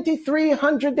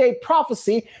 2,300-day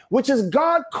prophecy, which is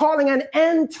God calling an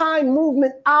end-time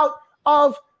movement out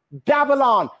of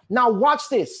Babylon. Now watch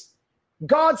this.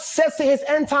 God says to his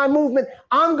end time movement,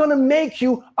 I'm going to make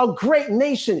you a great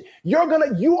nation. You are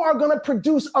going to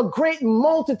produce a great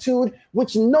multitude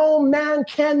which no man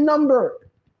can number.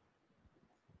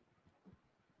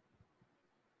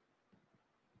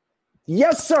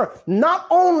 Yes, sir. Not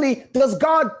only does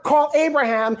God call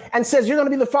Abraham and says you're going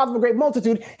to be the father of a great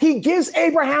multitude, he gives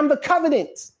Abraham the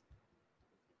covenant.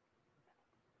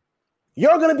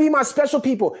 You're going to be my special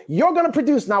people. You're going to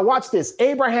produce. Now watch this.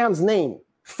 Abraham's name.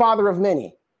 Father of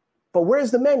many. But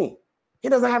where's the many? He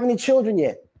doesn't have any children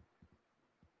yet.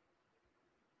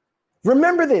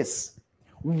 Remember this.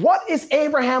 What is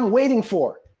Abraham waiting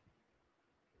for?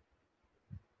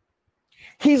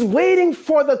 He's waiting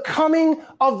for the coming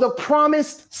of the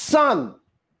promised son.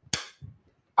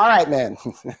 All right, man.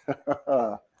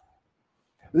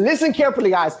 Listen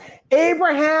carefully, guys.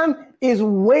 Abraham is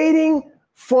waiting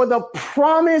for the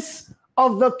promise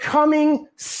of the coming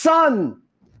son.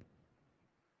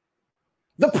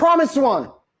 The promised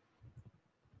one.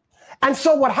 And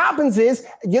so what happens is,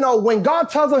 when God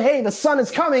tells him, hey, the son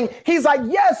is coming, he's like,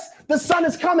 yes, the son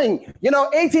is coming.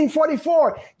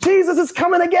 1844, Jesus is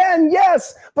coming again.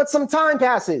 Yes. But some time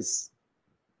passes.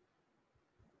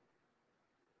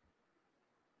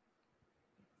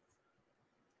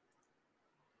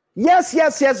 Yes,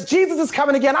 yes, yes. Jesus is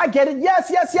coming again. I get it. Yes,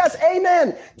 yes, yes.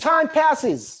 Amen. Time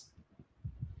passes.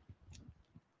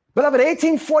 Beloved,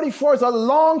 1844 is a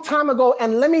long time ago.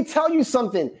 And let me tell you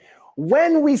something.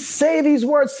 when we say these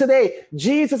words today,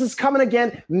 Jesus is coming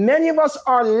again, many of us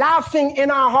are laughing in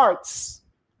our hearts.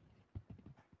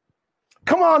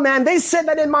 Come on, man. They said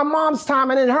that in my mom's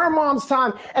time and in her mom's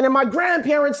time and in my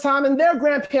grandparents' time and their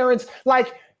grandparents.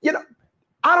 Like, you know,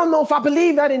 I don't know if I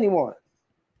believe that anymore.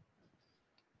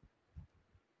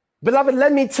 Beloved,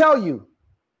 let me tell you,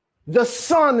 the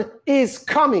Son is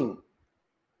coming.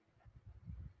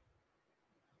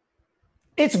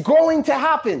 It's going to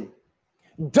happen.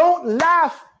 Don't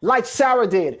laugh like Sarah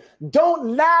did.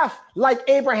 Don't laugh like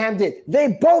Abraham did.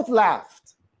 They both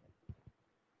laughed.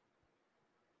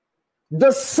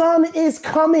 The Son is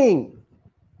coming.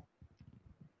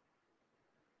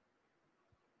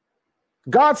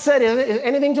 God said, is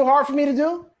anything too hard for me to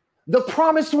do? The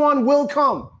promised one will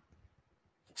come.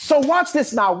 So watch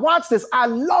this now. Watch this. I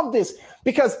love this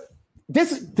because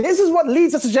this is what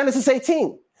leads us to Genesis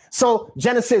 18. So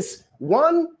Genesis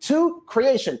 1, 2,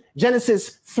 creation.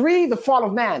 Genesis 3, the fall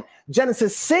of man.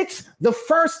 Genesis 6, the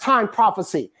first time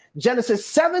prophecy. Genesis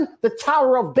 7, the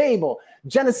Tower of Babel.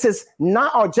 Genesis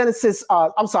 11,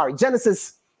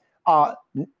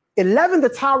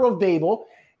 the Tower of Babel.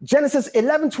 Genesis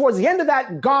 11, towards the end of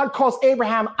that, God calls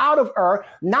Abraham out of Ur.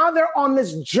 Now they're on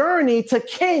this journey to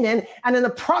Canaan. And in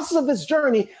the process of this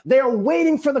journey, they are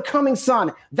waiting for the coming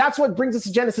son. That's what brings us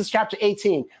to Genesis chapter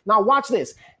 18. Now watch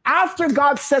this. After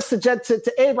God says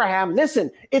to Abraham, listen,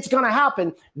 it's going to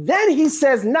happen. Then he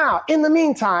says, now, in the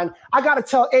meantime, I got to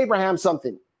tell Abraham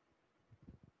something.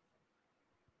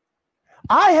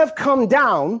 I have come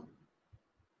down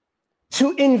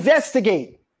to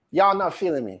investigate. Y'all not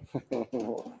feeling me.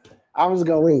 I'm just going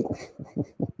to wait.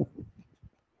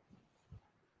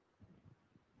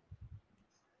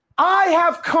 I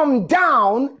have come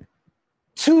down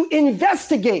to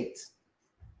investigate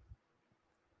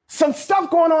some stuff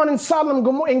going on in Sodom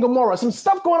and Gomorrah, some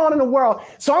stuff going on in the world.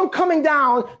 So I'm coming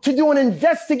down to do an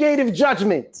investigative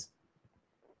judgment.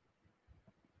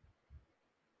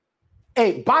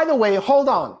 Hey, by the way, hold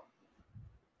on.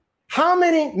 How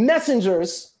many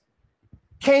messengers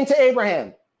came to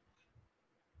Abraham?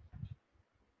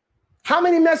 How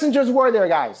many messengers were there,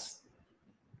 guys?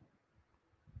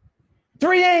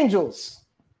 3 angels.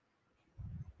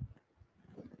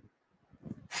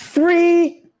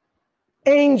 3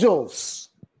 angels.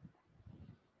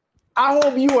 I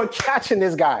hope you are catching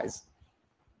this, guys.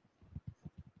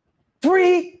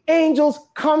 3 angels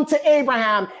come to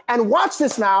Abraham, and watch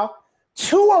this now.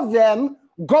 2 of them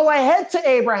go ahead to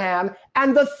Abraham,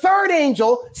 and the 3rd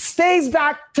angel stays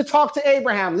back to talk to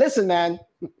Abraham. Listen, man.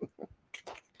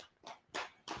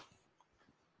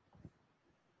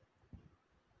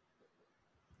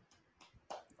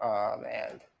 Oh,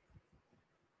 man.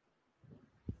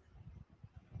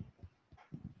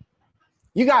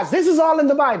 You guys, this is all in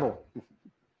the Bible.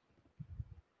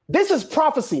 This is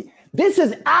prophecy. This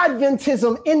is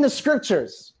Adventism in the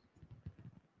scriptures.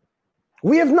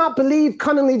 We have not believed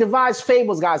cunningly devised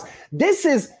fables, guys. This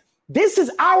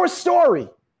is our story.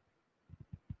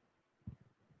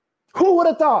 Who would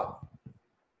have thought?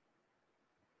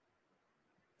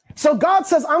 So God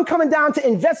says, I'm coming down to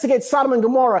investigate Sodom and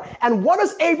Gomorrah. And what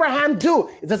does Abraham do?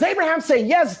 Does Abraham say,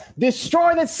 yes,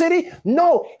 destroy that city?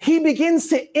 No, he begins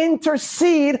to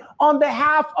intercede on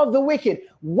behalf of the wicked.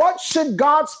 What should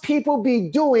God's people be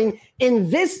doing in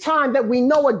this time that we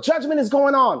know a judgment is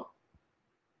going on?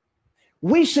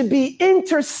 We should be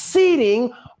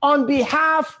interceding on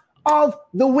behalf of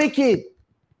the wicked.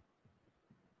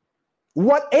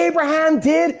 What Abraham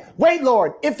did, wait,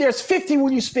 Lord, if there's 50,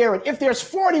 will you spare it? If there's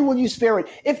 40, will you spare it?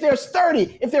 If there's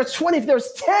 30, if there's 20, if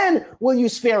there's 10, will you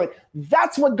spare it?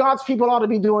 That's what God's people ought to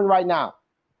be doing right now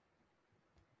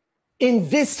in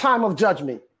this time of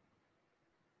judgment.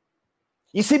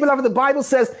 You see, beloved, the Bible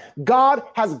says God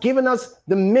has given us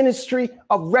the ministry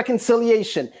of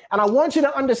reconciliation. And I want you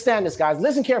to understand this, guys.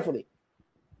 Listen carefully.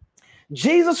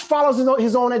 Jesus follows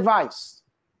his own advice.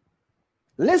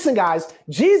 Listen, guys,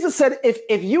 Jesus said,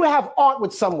 if you have aught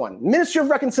with someone, ministry of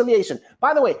reconciliation.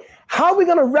 By the way, how are we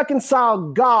going to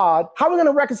reconcile God? How are we going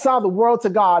to reconcile the world to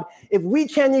God if we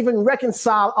can't even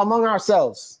reconcile among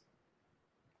ourselves?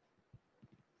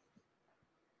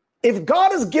 If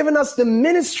God has given us the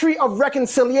ministry of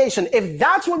reconciliation, if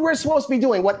that's what we're supposed to be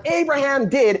doing, what Abraham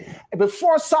did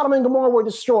before Sodom and Gomorrah were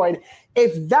destroyed,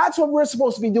 if that's what we're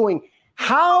supposed to be doing,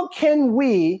 how can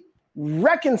we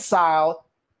reconcile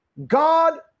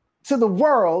God to the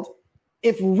world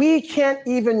if we can't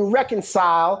even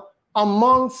reconcile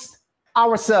amongst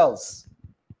ourselves?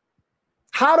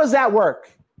 How does that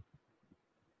work?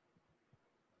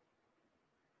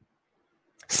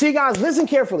 See, guys, listen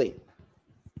carefully.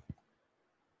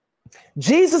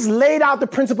 Jesus laid out the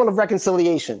principle of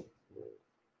reconciliation.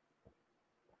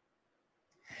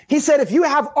 He said, if you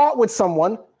have aught with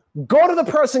someone, go to the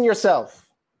person yourself.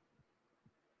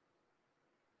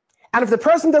 And if the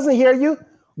person doesn't hear you,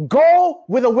 go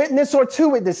with a witness or two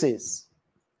witnesses.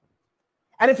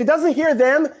 And if it doesn't hear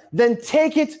them, then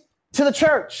take it to the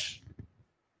church.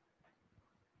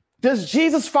 Does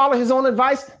Jesus follow his own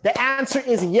advice? The answer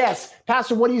is yes.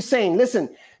 Pastor, what are you saying?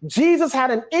 Listen, Jesus had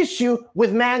an issue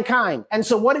with mankind. And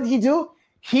so what did he do?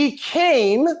 He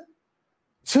came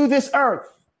to this earth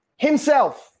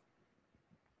himself.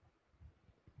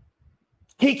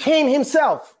 He came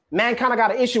himself. Mankind, I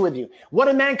got an issue with you. What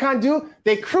did mankind do?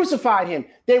 They crucified him.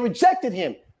 They rejected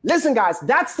him. Listen, guys,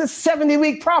 that's the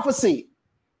 70-week prophecy.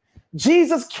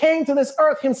 Jesus came to this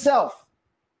earth himself.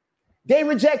 They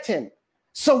reject him.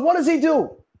 So what does he do?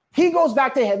 He goes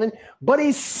back to heaven, but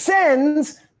he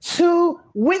sends two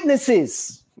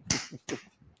witnesses.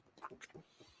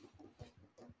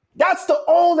 That's the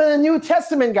Old and the New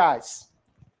Testament, guys.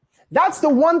 That's the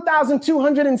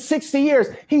 1,260 years.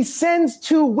 He sends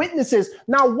two witnesses.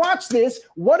 Now watch this.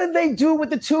 What did they do with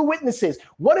the two witnesses?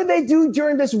 What did they do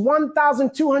during this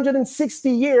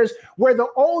 1,260 years where the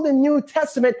Old and New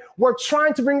Testament were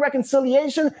trying to bring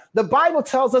reconciliation? The Bible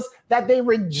tells us that they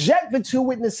reject the two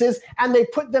witnesses and they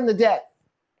put them to death.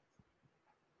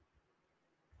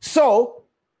 So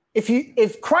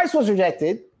if Christ was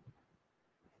rejected,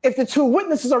 if the two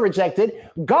witnesses are rejected,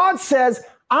 God says,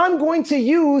 I'm going to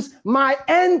use my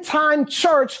end time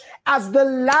church as the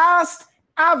last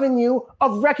avenue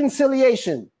of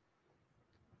reconciliation.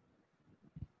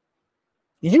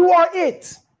 You are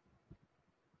it.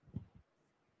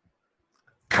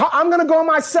 I'm going to go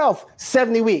myself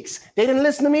 70 weeks. They didn't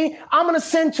listen to me. I'm going to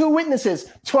send two witnesses,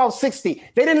 1260.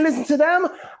 They didn't listen to them.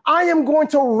 I am going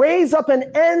to raise up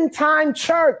an end time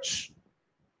church.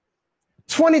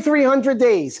 2,300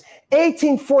 days,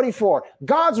 1844,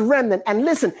 God's remnant. And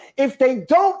listen, if they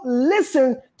don't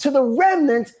listen to the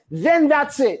remnant, then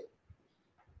that's it.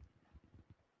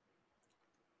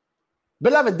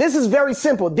 Beloved, this is very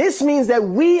simple. This means that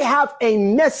we have a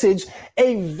message,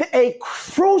 a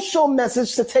crucial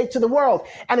message to take to the world.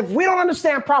 And if we don't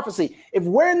understand prophecy, if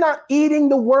we're not eating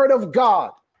the word of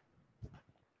God,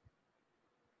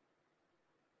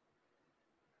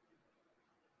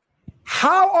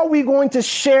 how are we going to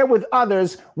share with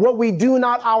others what we do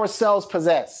not ourselves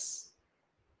possess?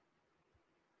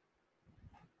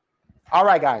 All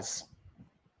right, guys.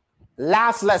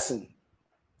 Last lesson.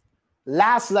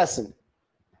 Last lesson.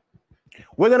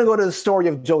 We're going to go to the story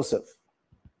of Joseph.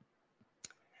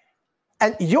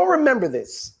 And you'll remember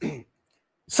this.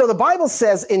 So the Bible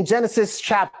says in Genesis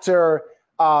chapter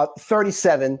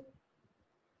 37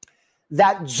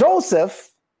 that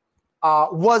Joseph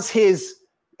was his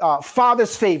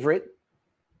father's favorite.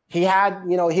 He had,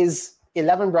 his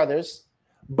 11 brothers.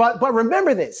 But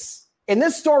remember this. In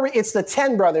this story, it's the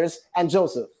 10 brothers and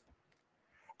Joseph.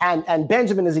 And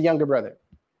Benjamin is a younger brother.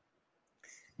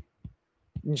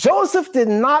 Joseph did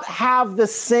not have the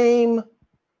same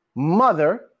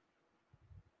mother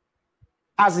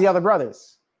as the other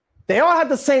brothers. They all had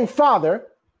the same father,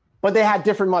 but they had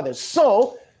different mothers.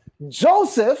 So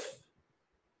Joseph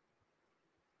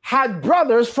had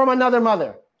brothers from another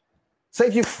mother. So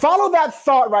if you follow that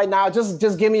thought right now, just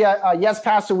give me a yes,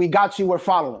 Pastor, we got you, we're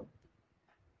following.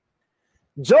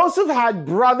 Joseph had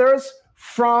brothers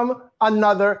from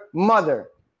another mother,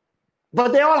 but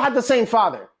they all had the same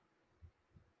father.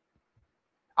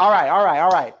 All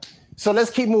right. So let's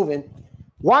keep moving.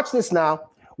 Watch this now.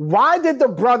 Why did the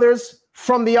brothers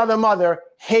from the other mother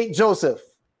hate Joseph?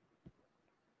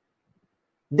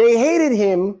 They hated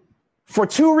him for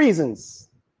two reasons.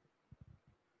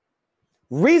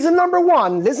 Reason number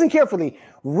one, listen carefully.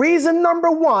 Reason number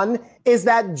one is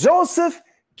that Joseph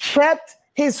kept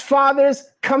his father's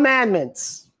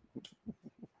commandments.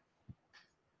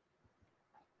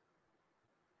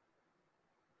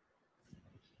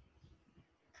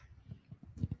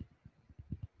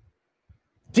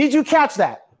 Did you catch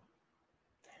that?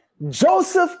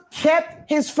 Joseph kept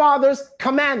his father's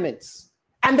commandments,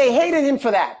 and they hated him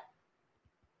for that.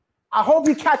 I hope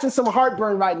you're catching some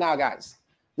heartburn right now, guys.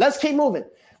 Let's keep moving.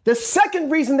 The second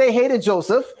reason they hated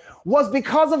Joseph was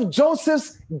because of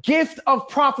Joseph's gift of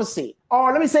prophecy.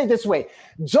 Or let me say it this way.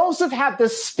 Joseph had the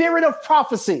spirit of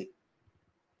prophecy.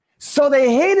 So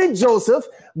they hated Joseph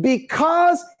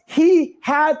because he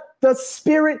had the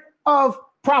spirit of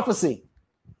prophecy.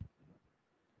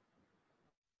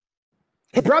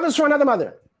 His brothers from another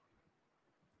mother.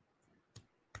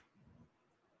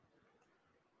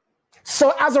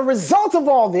 So as a result of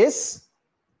all this,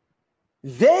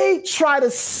 they try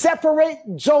to separate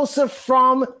Joseph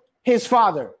from his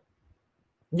father.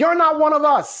 You're not one of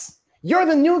us. You're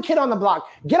the new kid on the block.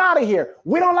 Get out of here.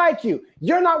 We don't like you.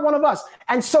 You're not one of us.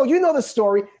 And so you know the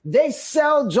story. They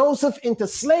sell Joseph into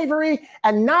slavery,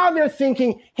 and now they're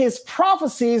thinking his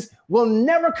prophecies will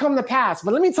never come to pass.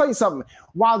 But let me tell you something.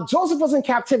 While Joseph was in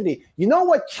captivity, you know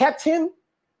what kept him?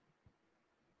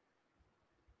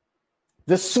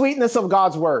 The sweetness of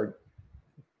God's word.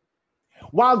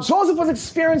 While Joseph was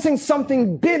experiencing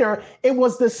something bitter, it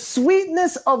was the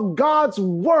sweetness of God's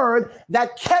word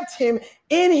that kept him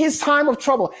in his time of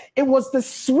trouble. It was the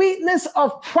sweetness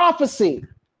of prophecy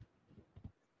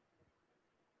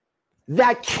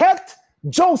that kept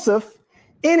Joseph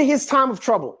in his time of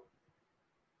trouble.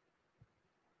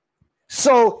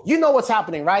 So you know what's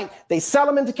happening, right? They sell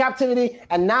him into captivity,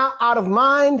 and now out of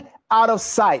mind, out of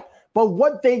sight. But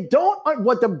what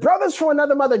the brothers from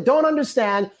another mother don't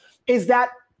understand is that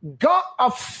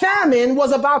a famine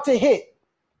was about to hit.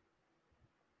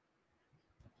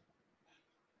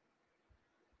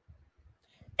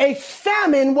 A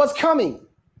famine was coming.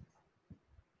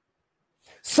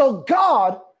 So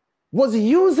God was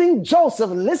using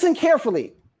Joseph. Listen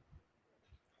carefully.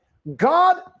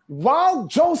 God, while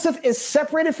Joseph is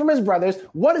separated from his brothers,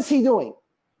 what is he doing?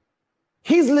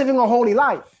 He's living a holy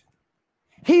life.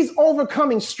 He's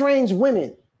overcoming strange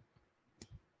women.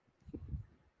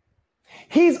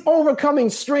 He's overcoming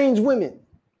strange women.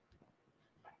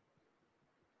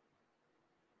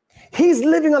 He's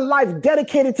living a life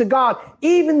dedicated to God.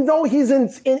 Even though he's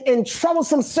in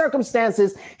troublesome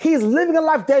circumstances, he's living a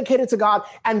life dedicated to God.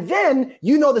 And then,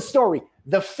 you know the story.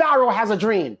 The Pharaoh has a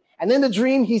dream. And in the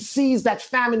dream, he sees that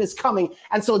famine is coming.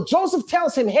 And so Joseph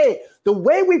tells him, hey, the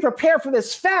way we prepare for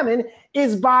this famine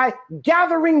is by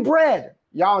gathering bread.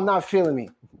 Y'all not feeling me.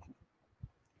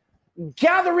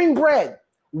 Gathering bread.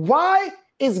 Why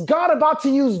is God about to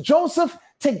use Joseph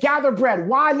to gather bread?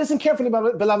 Why? Listen carefully,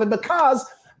 beloved, because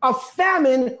a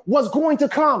famine was going to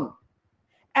come.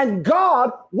 And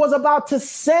God was about to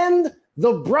send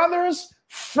the brothers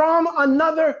from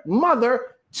another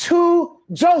mother to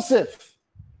Joseph.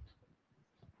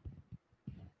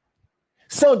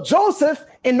 So Joseph,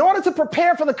 in order to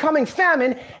prepare for the coming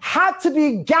famine, had to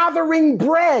be gathering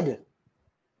bread.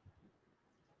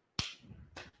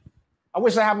 I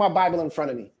wish I had my Bible in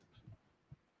front of me.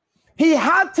 He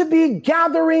had to be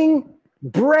gathering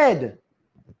bread.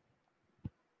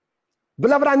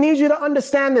 Beloved, I need you to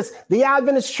understand this. The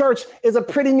Adventist church is a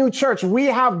pretty new church. We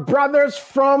have brothers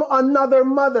from another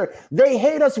mother. They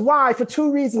hate us. Why? For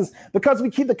two reasons. Because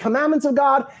we keep the commandments of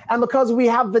God and because we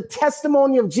have the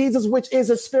testimony of Jesus, which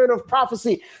is a spirit of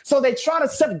prophecy. So they try to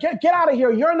say, get out of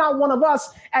here. You're not one of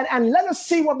us. And let us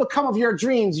see what become of your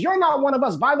dreams. You're not one of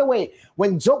us. By the way,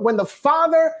 when the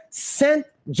father sent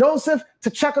Joseph to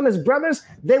check on his brothers,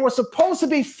 they were supposed to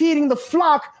be feeding the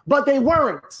flock, but they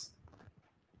weren't.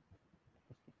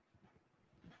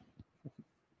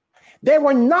 They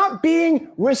were not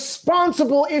being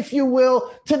responsible, if you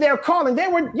will, to their calling. They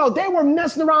were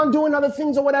messing around doing other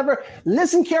things or whatever.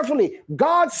 Listen carefully.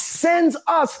 God sends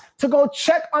us to go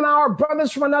check on our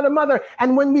brothers from another mother.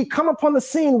 And when we come upon the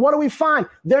scene, what do we find?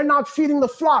 They're not feeding the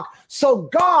flock. So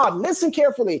God, listen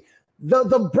carefully.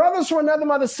 The brothers from another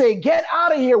mother say, get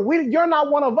out of here. You're not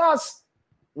one of us.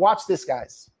 Watch this,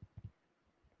 guys.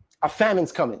 A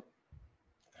famine's coming.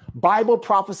 Bible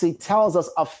prophecy tells us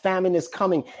a famine is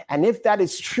coming. And if that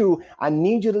is true, I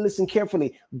need you to listen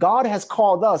carefully. God has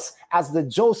called us as the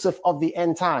Joseph of the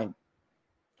end time,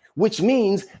 which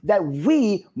means that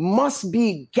we must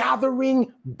be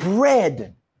gathering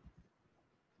bread.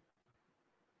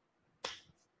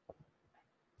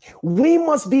 We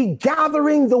must be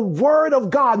gathering the word of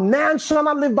God. Man shall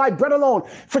not live by bread alone.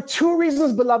 For two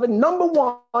reasons, beloved. Number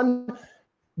one,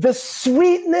 the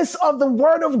sweetness of the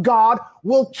word of God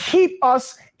will keep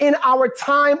us in our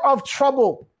time of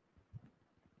trouble.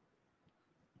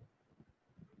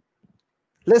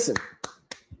 Listen,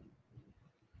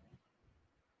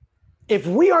 if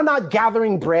we are not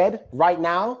gathering bread right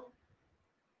now,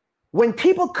 when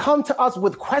people come to us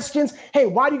with questions, hey,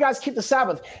 why do you guys keep the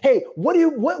Sabbath? Hey, what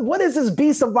is this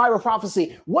beast of Bible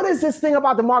prophecy? What is this thing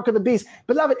about the mark of the beast?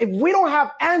 Beloved, if we don't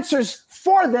have answers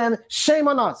for them, shame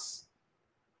on us.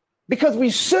 Because we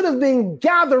should have been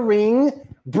gathering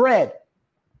bread.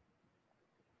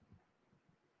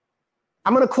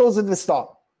 I'm going to close with this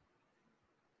thought.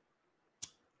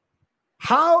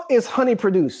 How is honey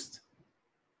produced?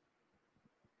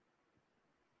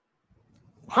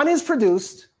 Honey is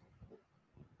produced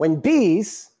when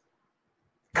bees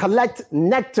collect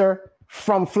nectar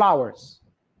from flowers.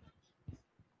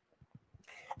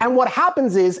 And what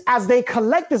happens is, as they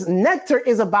collect this, nectar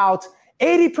is about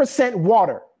 80%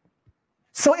 water.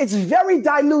 So it's very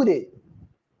diluted.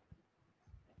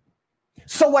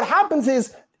 So what happens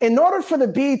is, in order for the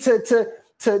bee to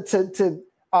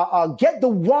get the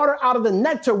water out of the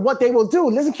nectar, what they will do,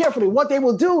 listen carefully, what they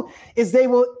will do is they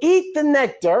will eat the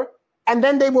nectar and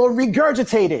then they will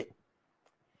regurgitate it.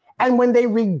 And when they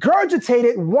regurgitate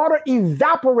it, water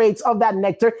evaporates of that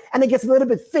nectar and it gets a little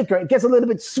bit thicker. It gets a little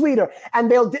bit sweeter.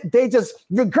 And they just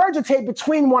regurgitate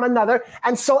between one another.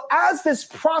 And so as this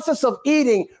process of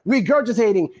eating,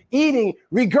 regurgitating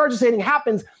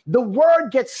happens, the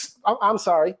word gets, I'm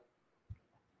sorry.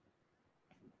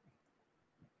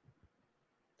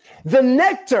 The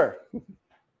nectar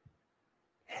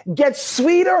gets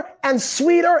sweeter and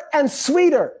sweeter and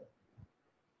sweeter.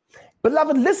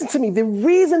 Beloved, listen to me. The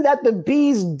reason that the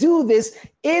bees do this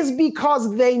is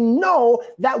because they know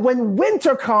that when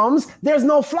winter comes, there's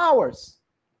no flowers.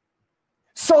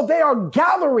 So they are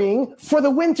gathering for the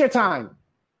winter time.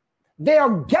 They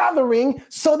are gathering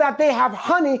so that they have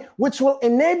honey, which will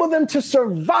enable them to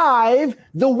survive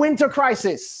the winter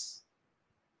crisis.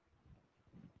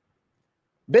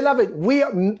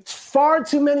 Beloved, far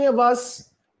too many of us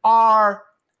are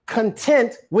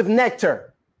content with nectar.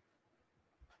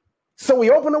 So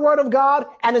we open the word of God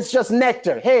and it's just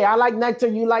nectar. Hey, I like nectar.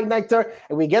 You like nectar.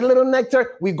 And we get a little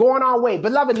nectar. We go on our way.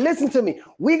 Beloved, listen to me.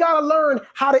 We got to learn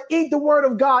how to eat the word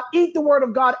of God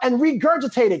and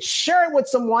regurgitate it. Share it with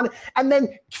someone and then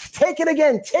take it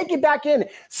again. Take it back in.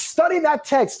 Study that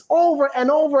text over and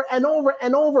over and over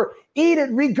and over. Eat it,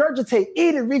 regurgitate.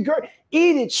 Eat it,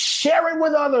 eat it. Share it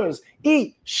with others.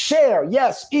 Eat, share.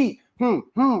 Yes, eat.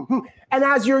 And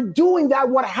as you're doing that,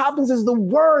 what happens is the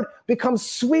word becomes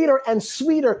sweeter and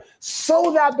sweeter,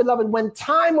 so that, beloved, when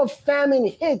time of famine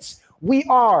hits, we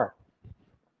got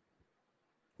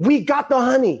the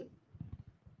honey.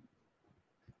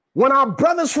 When our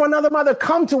brothers from another mother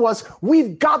come to us,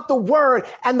 we've got the word.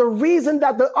 And the reason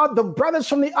that the brothers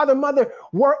from the other mother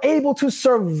were able to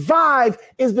survive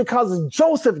is because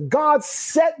God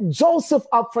set Joseph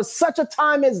up for such a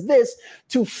time as this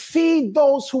to feed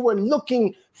those who were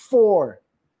looking for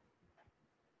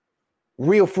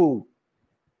real food.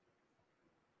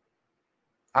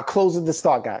 I'll close with this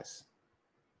thought, guys.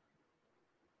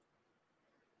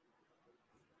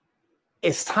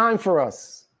 It's time for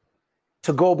us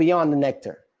to go beyond the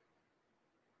nectar.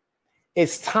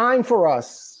 It's time for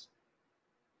us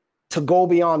to go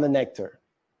beyond the nectar.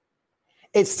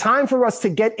 It's time for us to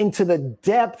get into the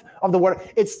depth of the word.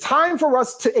 It's time for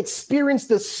us to experience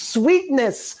the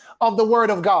sweetness of the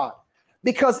word of God,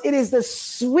 because it is the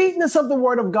sweetness of the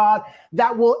word of God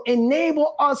that will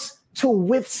enable us to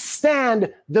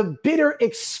withstand the bitter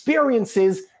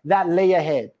experiences that lay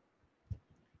ahead.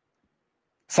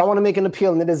 So I want to make an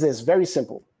appeal, and it is this, very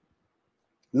simple.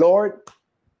 Lord,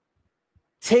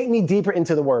 take me deeper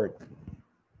into the word.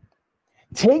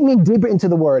 Take me deeper into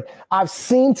the word. I've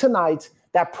seen tonight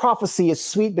that prophecy is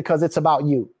sweet because it's about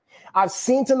you. I've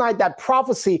seen tonight that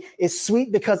prophecy is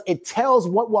sweet because it tells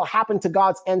what will happen to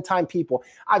God's end time people.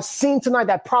 I've seen tonight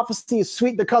that prophecy is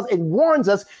sweet because it warns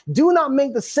us, do not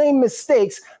make the same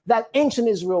mistakes that ancient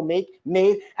Israel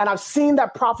made. And I've seen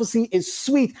that prophecy is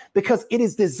sweet because it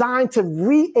is designed to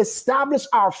reestablish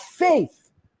our faith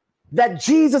that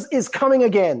Jesus is coming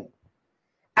again.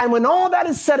 And when all that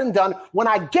is said and done, when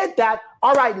I get that,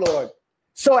 all right, Lord,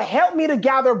 so help me to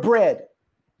gather bread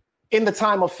in the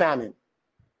time of famine.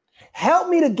 Help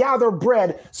me to gather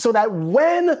bread so that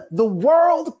when the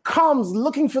world comes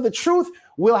looking for the truth,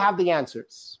 we'll have the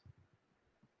answers.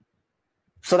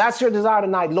 So that's your desire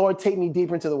tonight. Lord, take me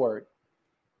deeper into the word.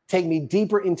 Take me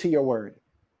deeper into your word.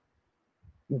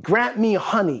 Grant me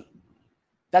honey,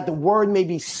 that the word may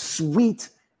be sweet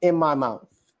in my mouth.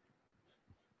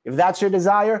 If that's your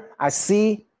desire, I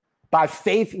see by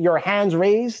faith your hands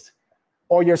raised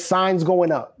or your signs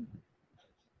going up.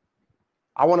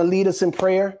 I want to lead us in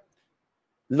prayer.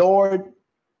 Lord,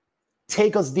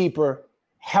 take us deeper.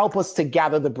 Help us to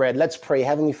gather the bread. Let's pray.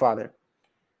 Heavenly Father,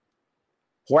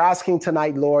 we're asking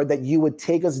tonight, Lord, that you would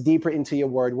take us deeper into your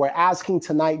word. We're asking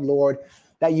tonight, Lord,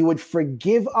 that you would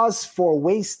forgive us for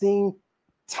wasting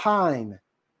time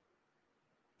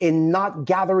in not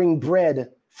gathering bread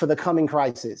for the coming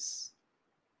crisis.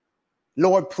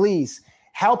 Lord, please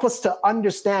help us to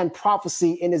understand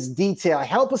prophecy in its detail.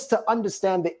 Help us to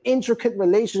understand the intricate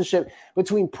relationship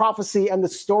between prophecy and the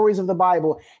stories of the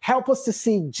Bible. Help us to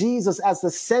see Jesus as the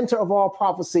center of all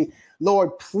prophecy.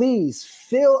 Lord, please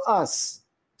fill us,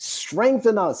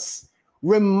 strengthen us,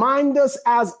 remind us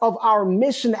as of our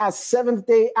mission as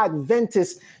Seventh-day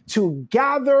Adventists to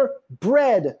gather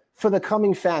bread for the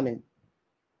coming famine.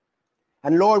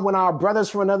 And Lord, when our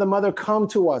brothers from another mother come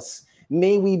to us,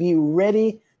 may we be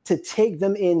ready to take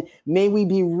them in. May we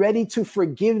be ready to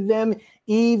forgive them,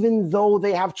 even though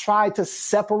they have tried to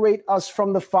separate us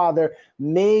from the Father.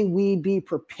 May we be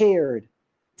prepared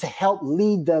to help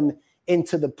lead them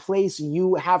into the place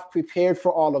you have prepared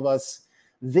for all of us.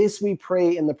 This we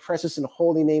pray in the precious and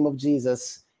holy name of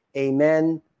Jesus.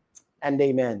 Amen and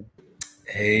amen.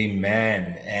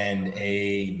 Amen and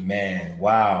amen.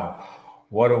 Wow.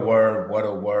 What a word. What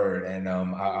a word. And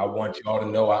I want you all to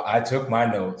know I took my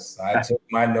notes. I took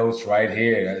my notes right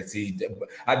here.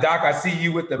 Doc, I see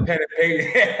you with the pen and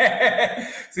paper.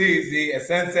 see,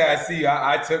 Sensei, I see you.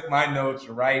 I took my notes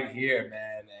right here,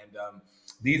 man. And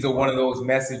these are one of those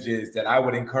messages that I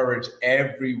would encourage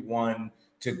everyone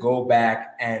to go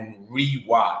back and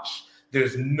rewatch.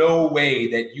 There's no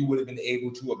way that you would have been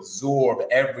able to absorb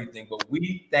everything. But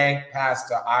we thank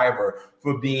Pastor Ivor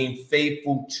for being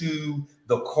faithful to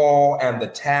the call and the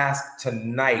task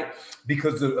tonight,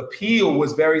 because the appeal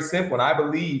was very simple. And I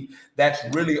believe that's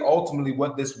really ultimately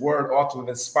what this word ought to have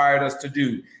inspired us to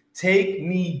do. Take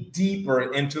me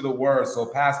deeper into the word. So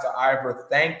Pastor Ivor,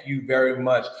 thank you very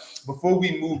much. Before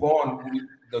we move on,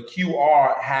 the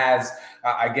QR has,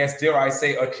 I guess, dare I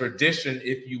say, a tradition,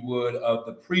 if you would, of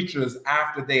the preachers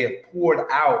after they have poured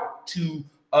out to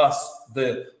us,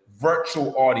 the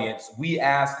virtual audience. We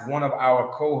ask one of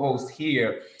our co-hosts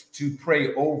here to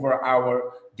pray over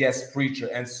our guest preacher.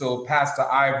 And so, Pastor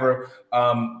Ivor,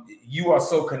 you are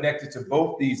so connected to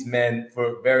both these men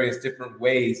for various different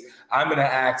ways. I'm going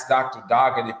to ask Dr.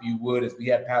 Doggett, if you would, as we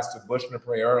had Pastor Bushner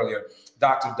pray earlier,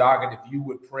 Dr. Doggett, if you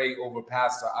would pray over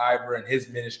Pastor Ivor and his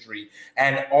ministry,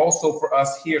 and also for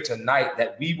us here tonight,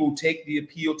 that we will take the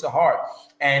appeal to heart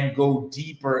and go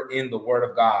deeper in the Word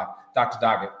of God. Dr.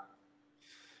 Doggett.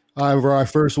 Ivor, I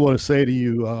first want to say to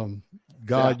you,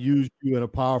 God used you in a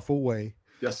powerful way.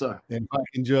 Yes, sir. And if I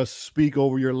can just speak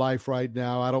over your life right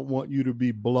now, I don't want you to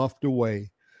be bluffed away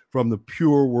from the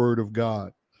pure word of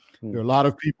God. There are a lot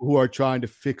of people who are trying to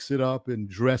fix it up and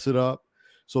dress it up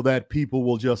so that people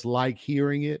will just like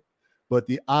hearing it. But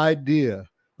the idea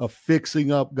of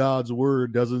fixing up God's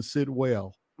word doesn't sit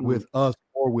well with us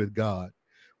or with God.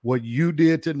 What you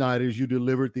did tonight is you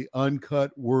delivered the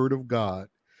uncut word of God.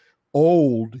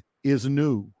 Old is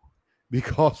new,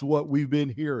 because what we've been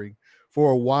hearing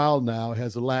for a while now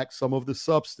has lacked some of the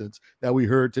substance that we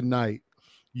heard tonight.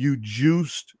 You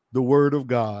juiced the word of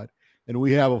God, and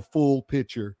we have a full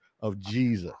picture of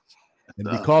Jesus. And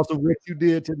because of what you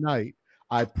did tonight,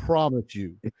 I promise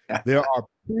you, there are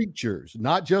preachers,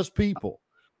 not just people,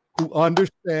 who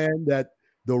understand that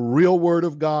the real word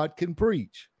of God can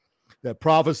preach, that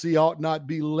prophecy ought not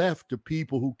be left to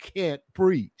people who can't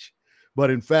preach, but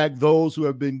in fact, those who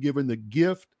have been given the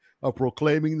gift of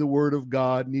proclaiming the word of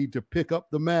God need to pick up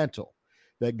the mantle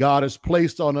that God has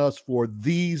placed on us for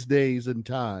these days and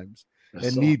times,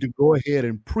 and need to go ahead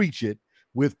and preach it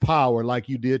with power like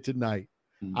you did tonight.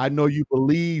 I know you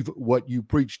believe what you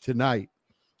preached tonight,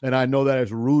 and I know that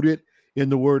it's rooted in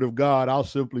the word of God. I'll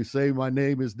simply say my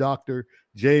name is Dr.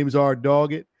 James R.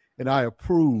 Doggett, and I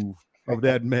approve of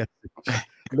that message.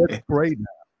 Let's pray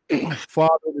now.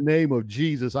 Father, in the name of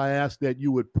Jesus, I ask that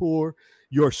you would pour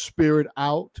your spirit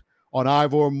out on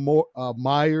Ivor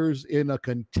Myers in a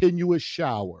continuous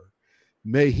shower.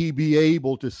 May he be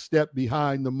able to step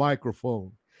behind the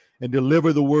microphone and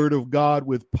deliver the word of God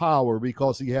with power,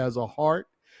 because he has a heart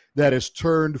that is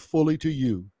turned fully to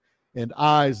you and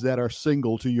eyes that are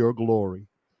single to your glory.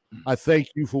 I thank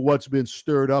you for what's been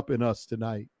stirred up in us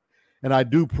tonight. And I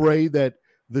do pray that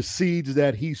the seeds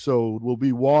that he sowed will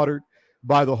be watered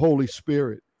by the Holy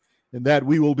Spirit, and that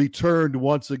we will be turned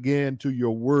once again to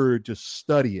your word to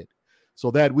study it, so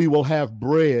that we will have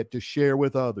bread to share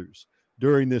with others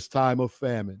during this time of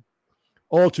famine.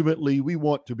 Ultimately, we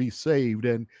want to be saved,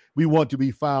 and we want to be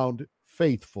found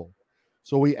faithful.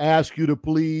 So we ask you to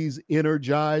please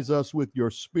energize us with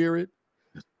your spirit,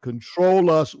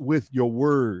 control us with your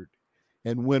word.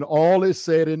 And when all is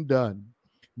said and done,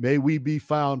 may we be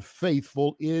found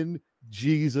faithful. In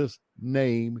Jesus'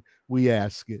 name we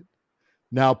ask it.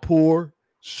 Now pour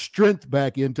strength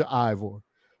back into Ivor,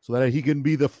 so that he can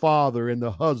be the father and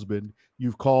the husband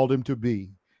you've called him to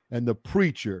be, and the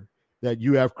preacher that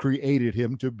you have created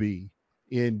him to be.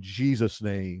 In Jesus'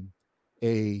 name,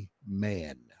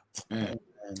 amen.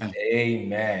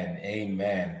 Amen.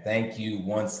 Amen. Thank you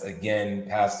once again,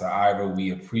 Pastor Ivor.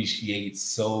 We appreciate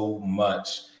so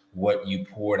much what you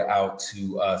poured out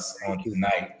to us on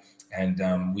tonight.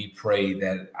 And we pray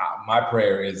that my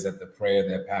prayer is that the prayer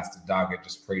that Pastor Doggett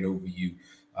just prayed over you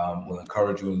will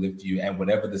encourage you and lift you. And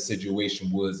whatever the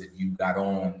situation was that you got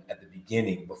on at the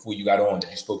beginning, before you got on, that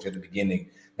you spoke to at the beginning,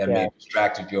 that may have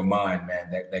distracted your mind,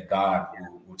 man, that God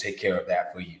will take care of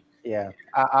that for you. Yeah,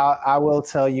 I will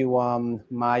tell you.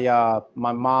 My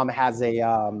mom has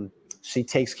she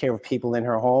takes care of people in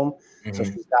her home. So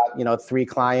she's got 3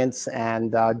 clients,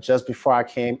 and just before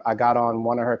I got on,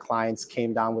 one of her clients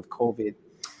came down with COVID.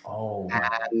 Oh,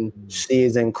 and she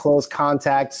is in close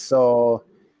contact. So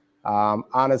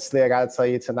honestly, I got to tell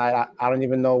you tonight, I don't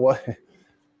even know what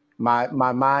my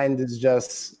mind is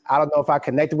just. I don't know if I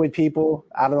connected with people.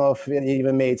 I don't know if it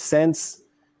even made sense.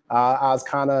 I was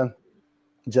kind of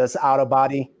just out of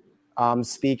body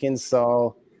speaking.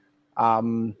 So,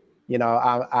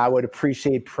 I would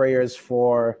appreciate prayers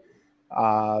for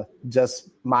just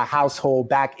my household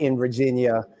back in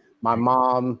Virginia, my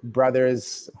mom,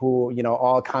 brothers who,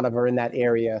 all kind of are in that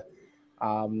area.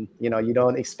 You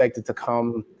don't expect it to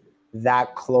come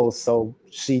that close. So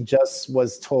she just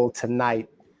was told tonight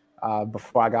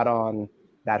before I got on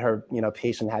that her,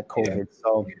 patient had COVID.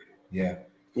 Yeah. So,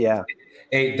 yeah.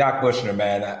 Hey, Doc Bushner,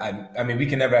 man, I mean, we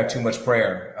can never have too much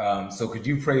prayer. So could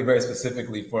you pray very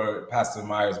specifically for Pastor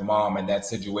Myers' mom and that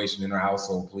situation in her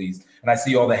household, please? And I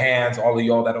see all the hands, all of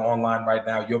y'all that are online right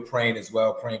now, you're praying as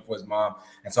well, praying for his mom.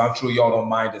 And so I'm sure y'all don't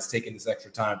mind us taking this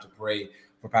extra time to pray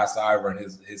for Pastor Ivor and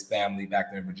his family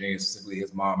back there in Virginia, specifically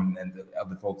his mom and the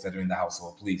other folks that are in the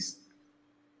household, please.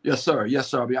 Yes, sir. Yes,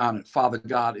 sir. I'll be honored. Father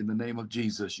God, in the name of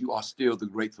Jesus, you are still the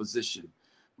great physician.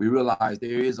 We realize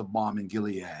there is a balm in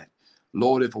Gilead.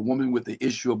 Lord, if a woman with the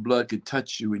issue of blood could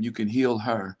touch you and you can heal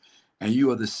her, and you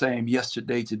are the same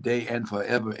yesterday, today, and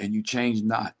forever, and you change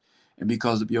not. And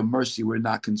because of your mercy, we're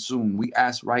not consumed. We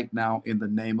ask right now in the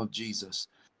name of Jesus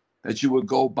that you would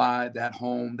go by that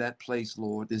home, that place,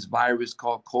 Lord, this virus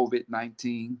called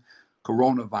COVID-19,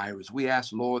 coronavirus. We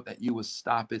ask, Lord, that you would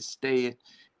stop it, stay it,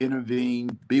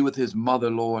 intervene, be with his mother,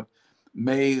 Lord.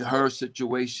 May her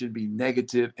situation be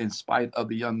negative in spite of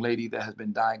the young lady that has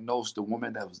been diagnosed, the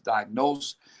woman that was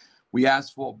diagnosed. We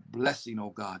ask for a blessing,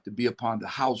 oh God, to be upon the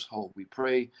household. We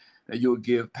pray that you would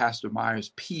give Pastor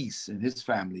Myers peace and his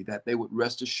family, that they would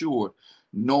rest assured,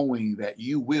 knowing that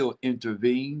you will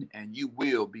intervene and you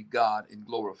will be God and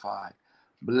glorified.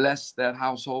 Bless that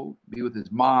household, be with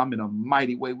his mom in a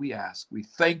mighty way, we ask. We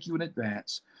thank you in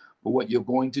advance for what you're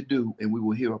going to do, and we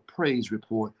will hear a praise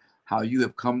report how you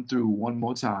have come through one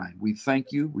more time. We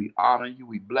thank you, we honor you,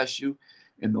 we bless you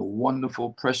in the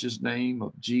wonderful, precious name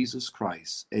of Jesus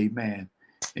Christ. Amen.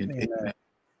 And amen.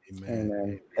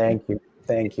 Amen. Thank you.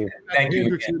 Thank you. Thank you.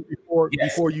 Hendrickson,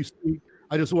 before you speak,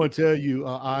 I just want to tell you,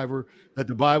 Ivor, that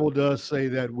the Bible does say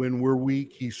that when we're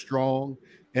weak, he's strong.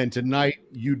 And tonight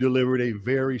you delivered a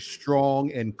very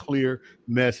strong and clear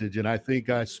message. And I think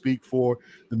I speak for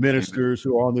the ministers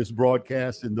who are on this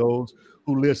broadcast and those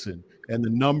who listen. And the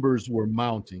numbers were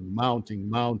mounting.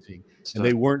 And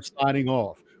they weren't signing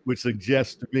off, which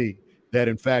suggests to me that,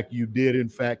 in fact, you did, in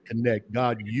fact, connect.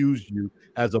 God used you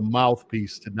as a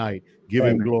mouthpiece tonight. Give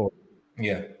him glory.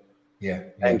 Yeah.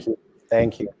 Thank you.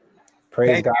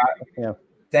 Praise God. Yeah.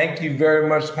 Thank you very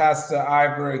much, Pastor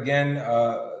Ivor. Again,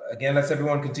 let's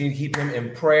everyone continue to keep him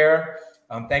in prayer.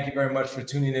 Thank you very much for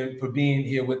tuning in, for being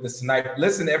here with us tonight.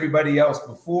 Listen, everybody else,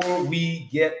 before we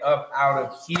get up out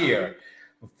of here,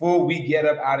 I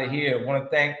want to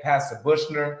thank Pastor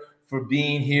Bushner for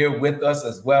being here with us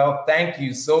as well. Thank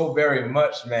you so very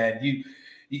much, man.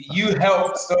 You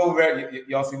helped so very.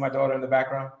 Y'all see my daughter in the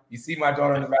background? You see my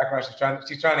daughter in the background?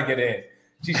 She's trying to get in.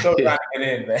 She's so trying to get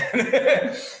in, man.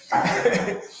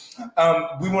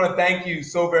 We want to thank you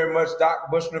so very much,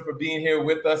 Doc Bushner, for being here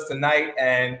with us tonight,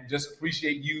 and just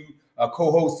appreciate you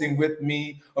co-hosting with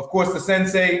me. Of course, the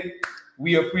Sensei,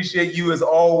 we appreciate you as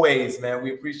always, man.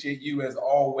 We appreciate you as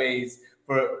always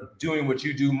for doing what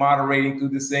you do, moderating through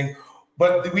this thing.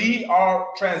 But we are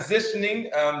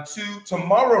transitioning to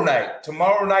tomorrow night.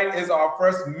 Tomorrow night is our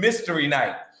first mystery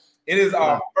night. It is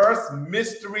our first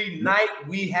mystery night.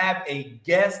 We have a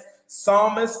guest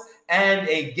psalmist and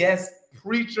a guest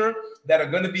preacher that are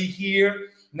going to be here.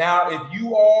 Now, if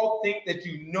you all think that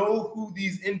you know who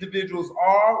these individuals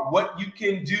are, what you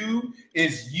can do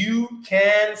is you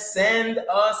can send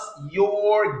us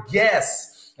your guess.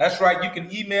 That's right. You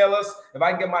can email us. If I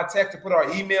can get my text to put our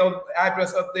email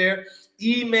address up there,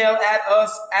 email at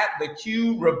us at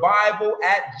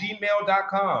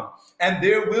theqrevival@gmail.com. And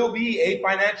there will be a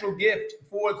financial gift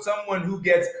for someone who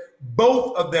gets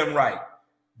both of them right.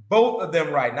 Both of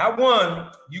them right. Not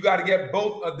one, you got to get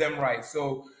both of them right.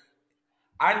 So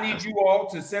I need you all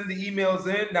to send the emails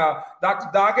in. Now,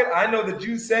 Dr. Doggett, I know that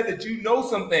you said that you know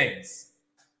some things.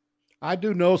 I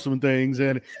do know some things.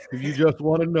 And if you just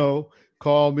want to know,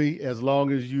 call me, as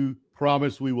long as you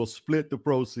promise we will split the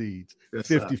proceeds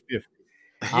 50-50.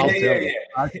 I'll tell it.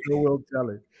 I sure will tell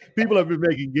it. People have been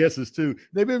making guesses too.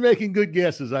 They've been making good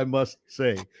guesses, I must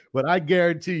say. But I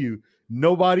guarantee you,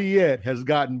 nobody yet has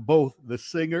gotten both the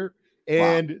singer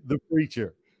and the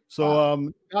preacher.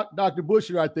 So Dr.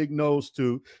 Busher, I think, knows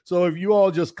too. So if you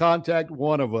all just contact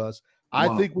one of us, I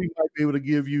think we might be able to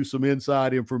give you some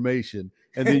inside information,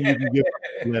 and then you can give us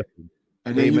a lesson.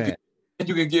 And then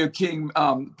you can give King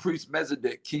Priest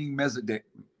Melchizedek,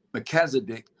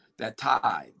 that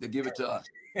tithe to give it to us.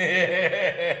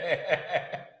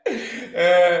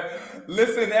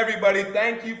 Listen, everybody,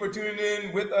 thank you for tuning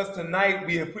in with us tonight.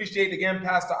 We appreciate, again,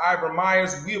 Pastor Ivor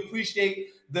Myers. We appreciate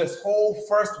this whole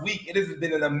first week. It has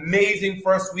been an amazing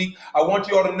first week. I want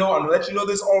you all to know, I'm going to let you know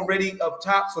this already up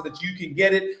top so that you can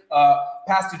get it.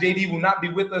 Pastor JD will not be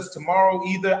with us tomorrow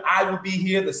either. I will be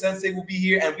here. The sensei will be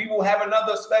here. And we will have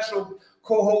another special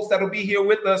co-host that will be here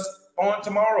with us on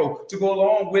tomorrow to go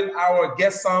along with our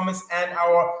guest psalmist and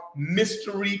our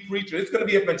mystery preacher. It's going to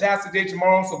be a fantastic day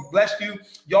tomorrow. So bless you.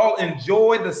 Y'all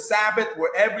enjoy the Sabbath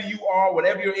wherever you are,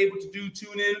 whatever you're able to do,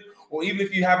 tune in. Or even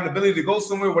if you have an ability to go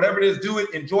somewhere, whatever it is, do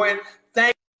it, enjoy it.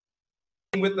 Thank you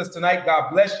for being with us tonight. God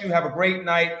bless you. Have a great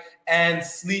night and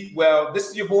sleep well. This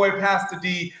is your boy, Pastor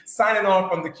D, signing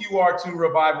off from the QR2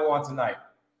 Revival on tonight.